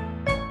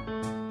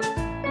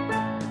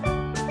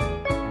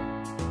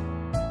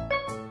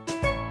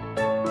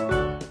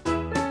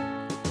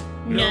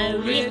 No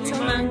little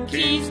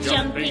monkeys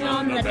jumping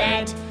on the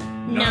bed.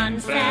 None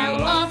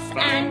fell off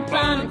and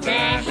bumped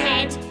their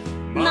head.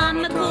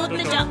 Mama called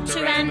the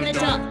doctor and the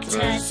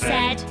doctor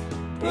said,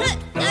 Put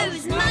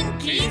those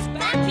monkeys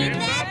back in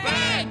their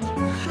bed.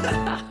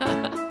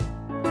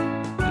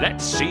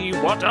 Let's see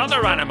what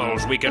other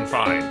animals we can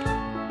find.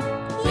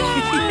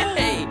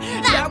 Yay!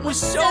 That was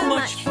so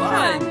much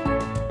fun.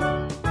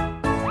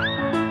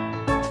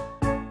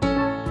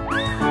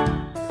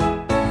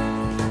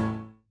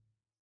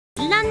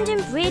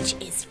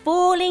 Bridge is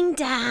falling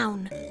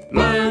down.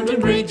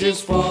 London Bridge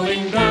is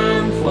falling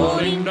down,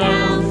 falling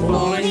down,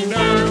 falling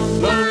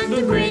down.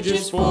 London Bridge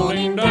is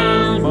falling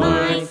down,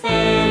 my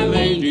fair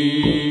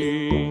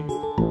lady.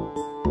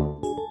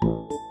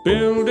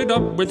 Build it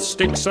up with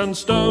sticks and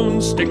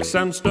stones, sticks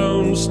and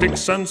stones,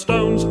 sticks and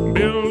stones.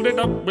 Build it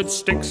up with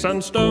sticks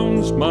and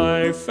stones,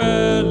 my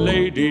fair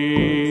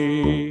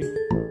lady.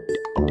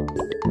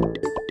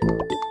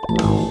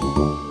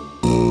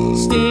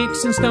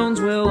 Sticks and stones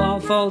will all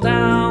fall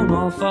down,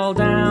 all fall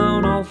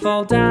down, all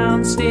fall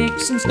down.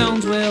 Sticks and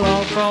stones will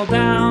all fall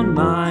down,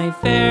 my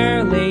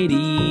fair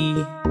lady.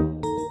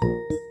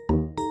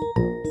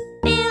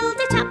 Build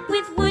it up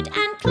with wood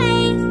and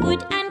clay,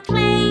 wood and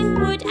clay,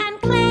 wood and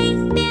clay.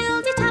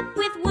 Build it up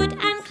with wood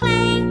and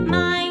clay,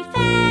 my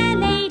fair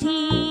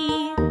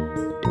lady.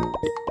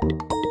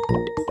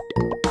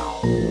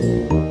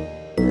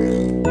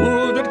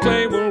 Wood and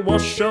clay will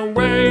wash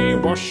away,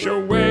 wash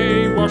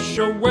away, wash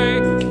away.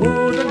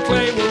 Wood and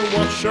clay will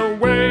wash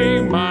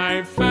away,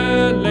 my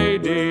fair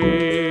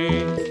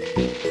lady.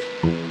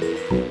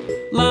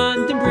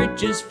 London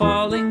Bridge is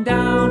falling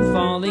down,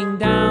 falling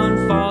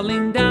down,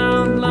 falling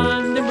down.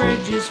 London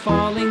Bridge is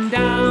falling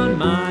down,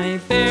 my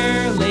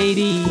fair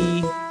lady.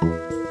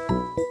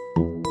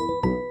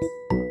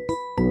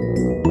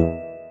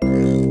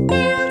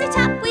 Build it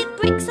up with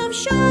bricks of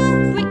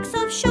shore, bricks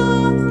of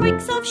shore,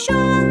 bricks of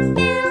shore.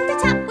 Build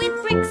it up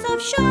with bricks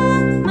of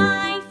shore,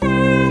 my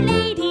fair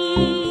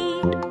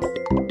lady.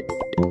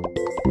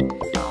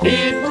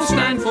 It will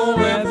stand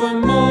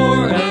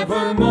forevermore,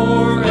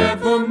 evermore,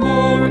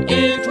 evermore.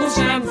 It will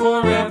stand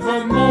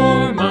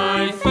forevermore,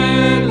 my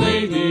fair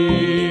lady.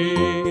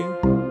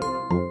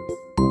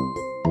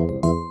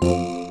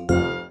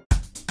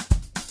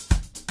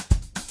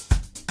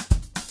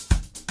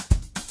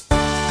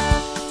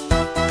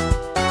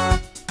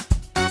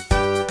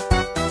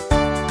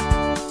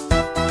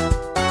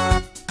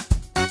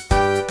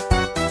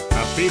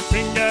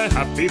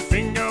 Happy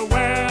finger,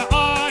 where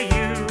are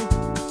you?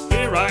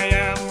 Here I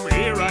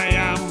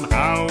am,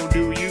 how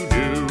do you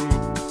do?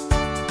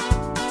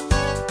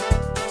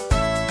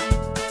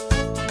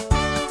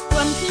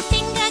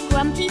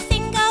 Grumpy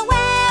finger,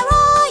 where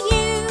are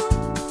you?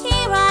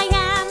 Here I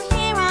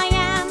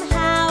am,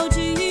 how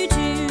do you do?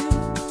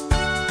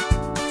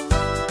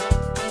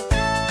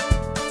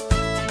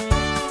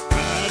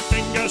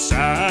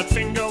 Sad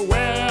finger,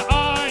 where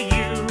are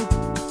you?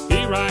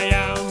 Here I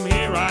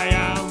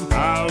am,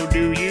 how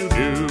do you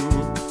do?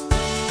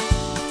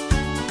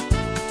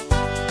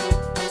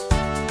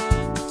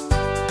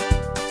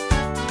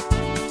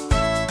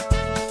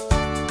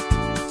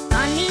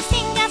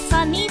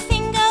 Funny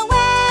finger,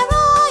 where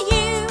are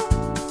you?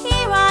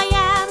 Here I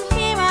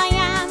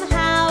am,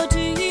 how do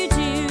you do?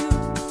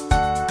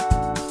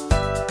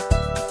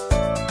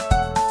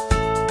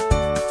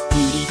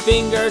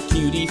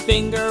 Cutie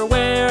finger,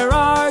 where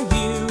are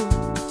you?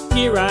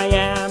 Here I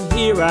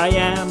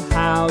am,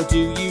 how do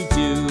you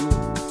do?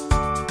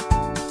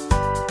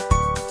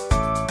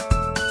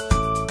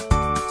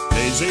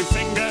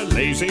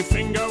 Lazy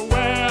finger,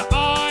 where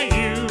are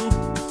you?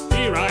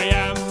 Here I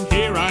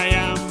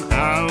am,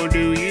 how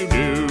do you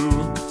do?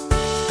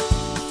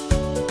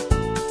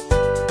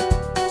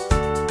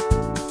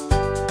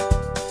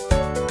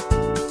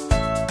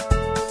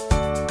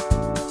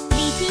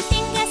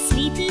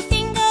 Sleepy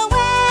finger,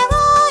 where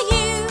are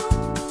you?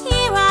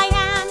 Here I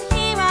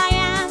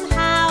am,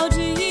 how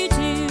do you do?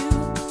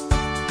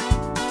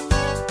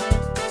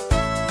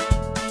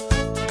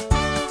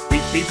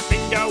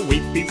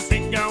 Weepy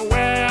finger,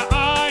 where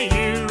are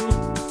you?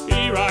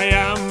 Here I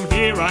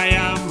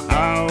am,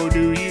 how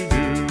do you do?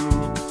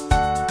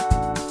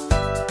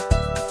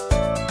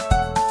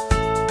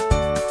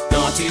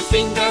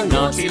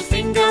 Naughty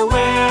finger,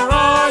 where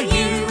are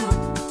you?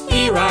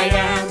 Here I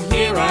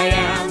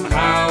am,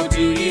 how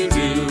do you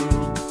do?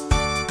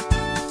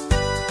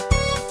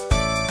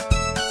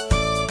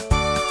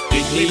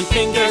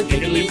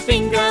 Giggly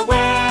finger,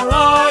 where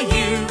are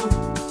you?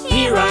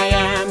 Here I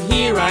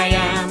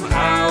am,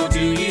 how do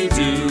you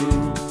do?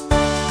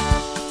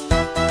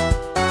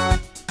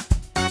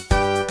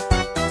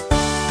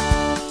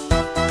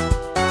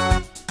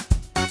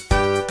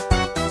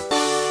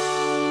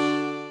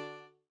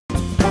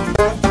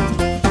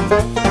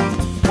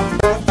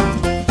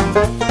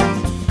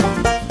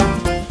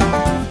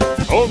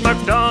 Old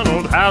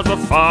MacDonald has a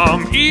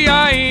farm,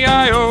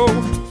 E-I-E-I-O.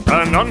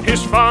 And on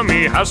his farm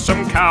he has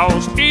some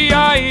cows,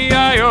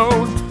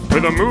 E-I-E-I-O.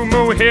 With a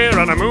moo-moo here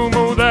and a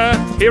moo-moo there,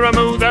 here a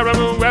moo, there a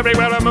moo,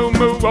 everywhere a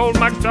moo-moo. Old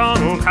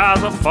MacDonald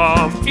has a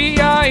farm,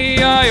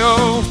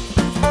 E-I-E-I-O.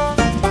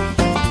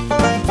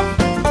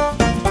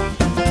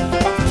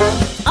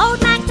 Old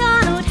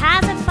MacDonald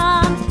has a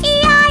farm,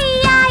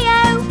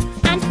 E-I-E-I-O.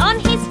 And on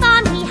his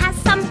farm he has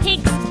some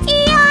pigs,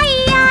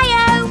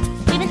 E-I-E-I-O.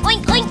 With an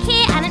oink oink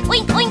here and an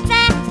oink oink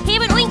there,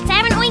 here an oink,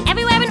 there an oink,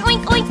 everywhere an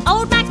oink oink.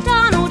 Old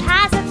MacDonald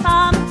has a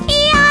farm,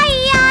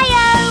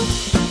 E-I-E-I-O.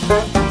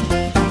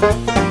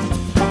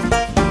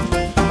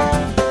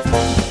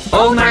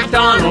 Old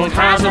MacDonald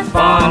has a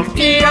farm,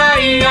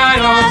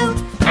 E-I-E-I-O.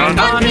 And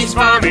on his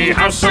farm he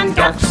has some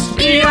ducks,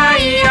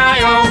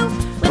 E-I-E-I-O.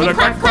 With a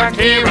quack quack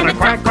here and a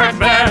quack quack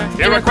there,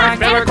 here a quack,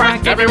 there a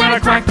quack, everywhere a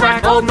quack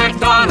quack. Old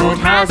MacDonald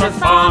has a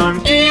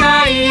farm,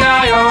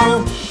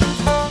 E-I-E-I-O.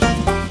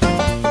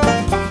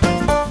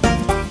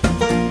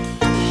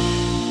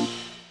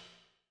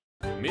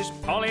 Miss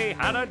Polly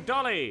had a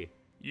dolly,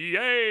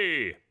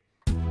 yay!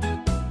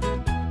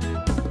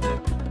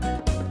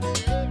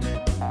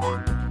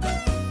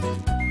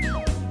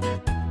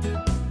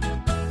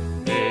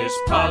 Miss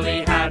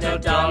Polly had a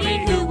dolly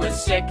who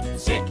was sick,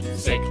 sick,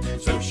 sick.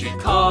 So she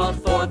called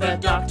for the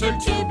doctor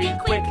to be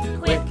quick,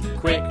 quick,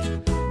 quick.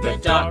 The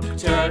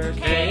doctor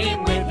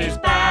came with his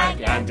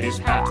bag and his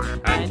hat,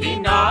 and he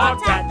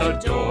knocked at the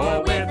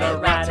door with a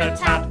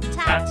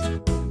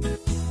rat-a-tat-tat.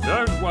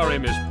 Don't worry,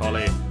 Miss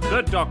Polly,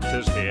 the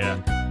doctor's here.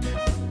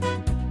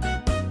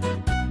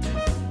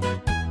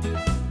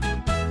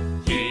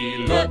 He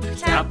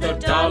looked at the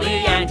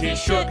dolly and he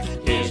shook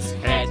his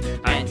head,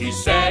 and he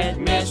said,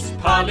 Miss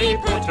Polly,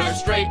 put her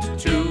straight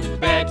to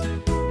bed.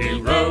 He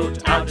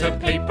wrote out a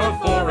paper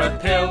for a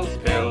pill,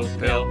 pill,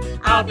 pill.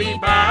 I'll be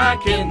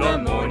back in the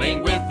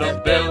morning with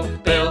the bill,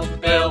 bill,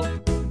 bill.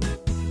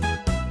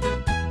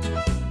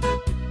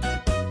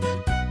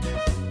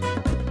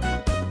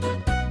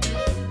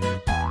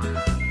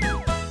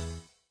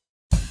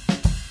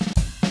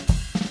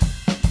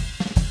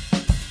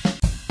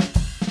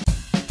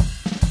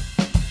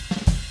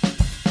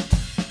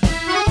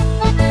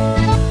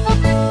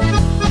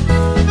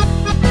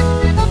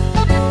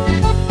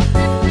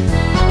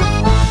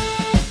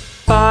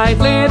 5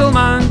 little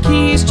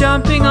monkeys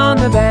jumping on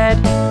the bed.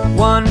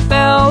 One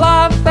fell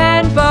off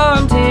and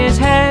bumped his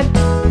head.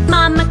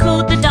 Mama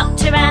called the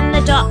doctor and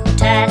the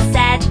doctor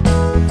said,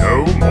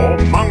 No more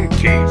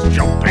monkeys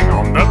jumping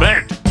on the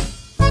bed.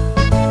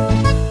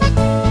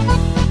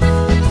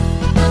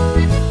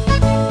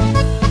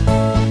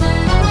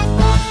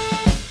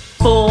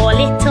 Four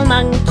little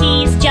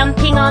monkeys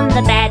jumping on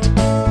the bed.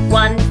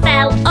 One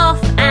fell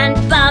off and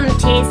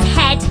bumped his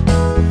head.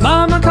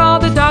 Mama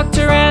called the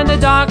doctor and the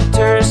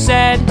doctor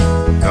said,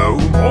 No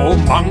more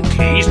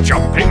monkeys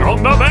jumping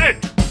on the bed.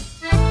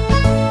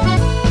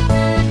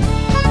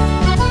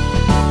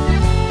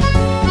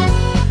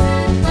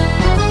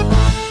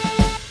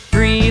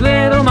 Three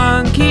little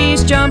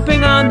monkeys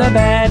jumping on the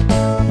bed.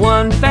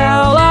 One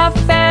fell off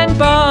and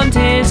bumped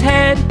his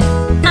head.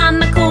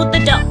 Mama called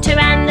the doctor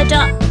and the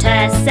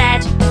doctor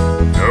said,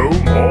 No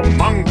more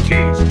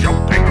monkeys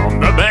jumping on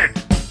the bed.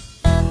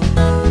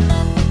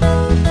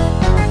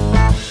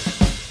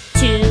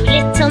 Two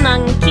little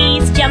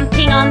monkeys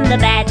jumping on the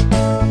bed.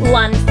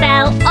 One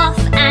fell off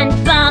and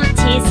bumped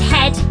his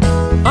head.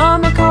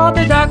 Mama called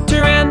the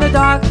doctor and the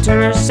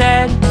doctor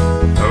said,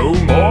 No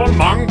more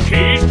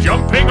monkeys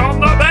jumping on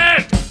the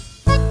bed.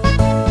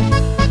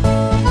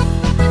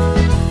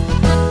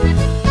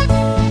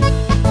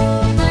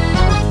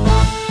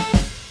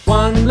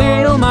 One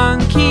little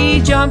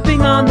monkey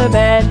jumping on the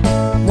bed.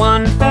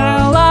 One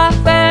fell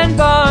off and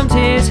bumped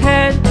his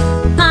head.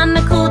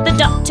 Mama called the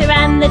doctor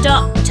and the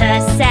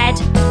doctor said,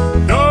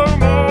 No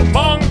more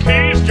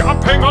monkeys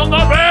jumping on the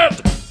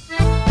bed.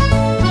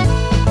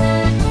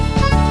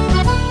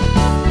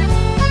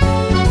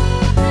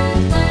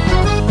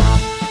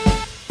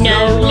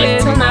 No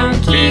little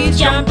monkeys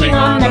jumping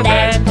on the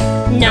bed.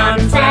 None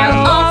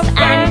fell off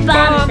and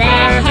bumped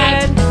their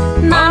head.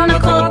 Mama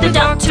called the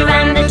doctor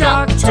and the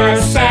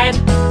doctor said,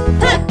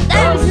 Put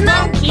those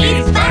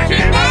monkeys back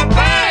in their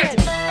bed.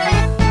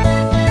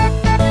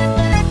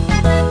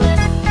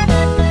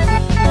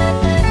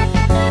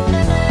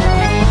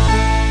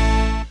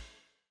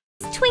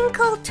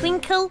 Twinkle,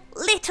 twinkle,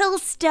 little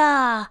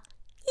star.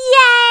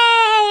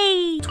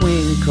 Yay!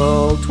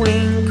 Twinkle,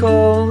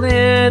 twinkle,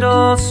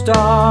 little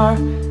star,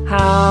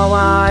 how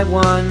I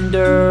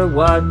wonder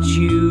what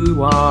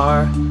you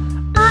are.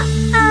 Up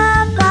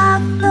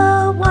above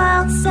the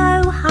world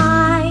so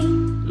high,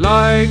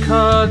 Like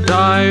a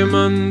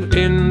diamond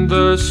in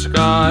the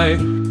sky.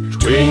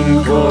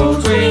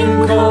 Twinkle,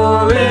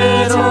 twinkle,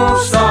 little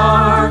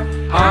star,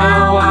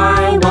 how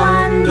I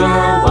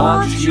wonder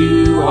what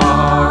you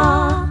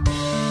are.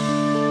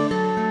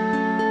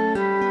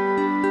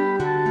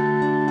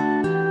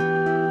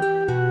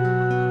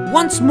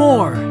 Once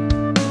more.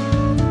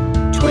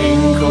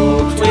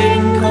 Twinkle,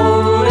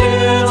 twinkle,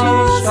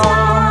 little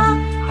star,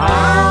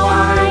 how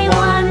I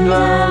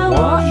wonder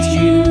what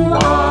you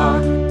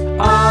are.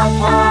 Up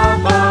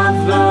above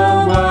the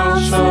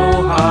world so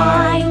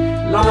high,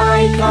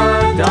 like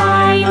a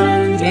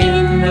diamond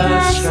in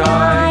the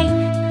sky.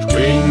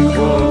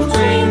 Twinkle,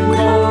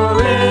 twinkle,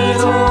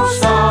 little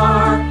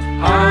star,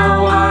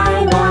 how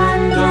I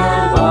wonder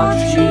what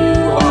you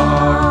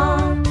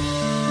are.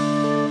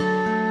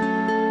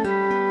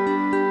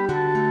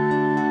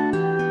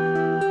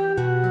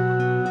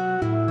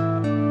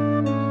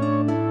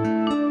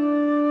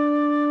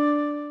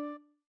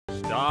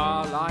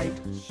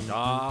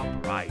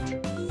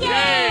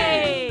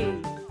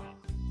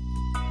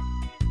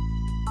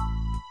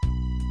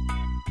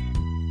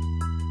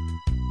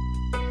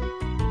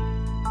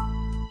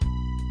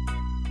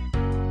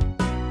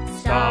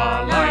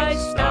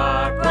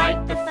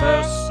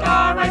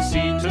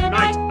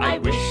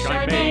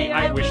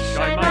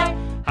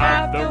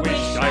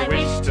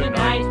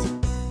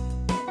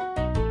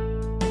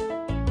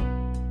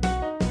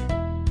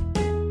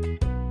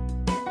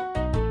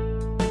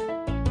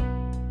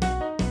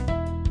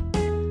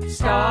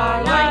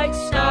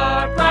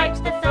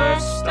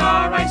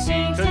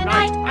 see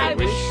tonight. I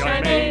wish I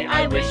may,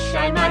 I wish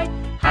I might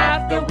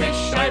have the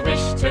wish I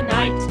wish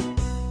tonight.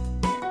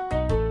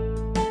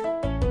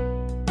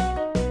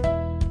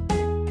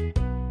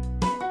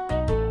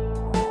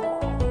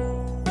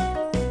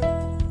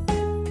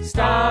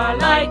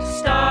 Starlight,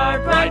 star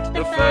bright,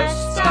 the first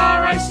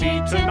star I see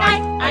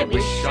tonight. I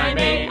wish I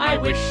may, I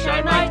wish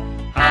I might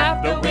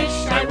have the wish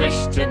I wish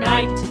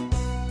tonight.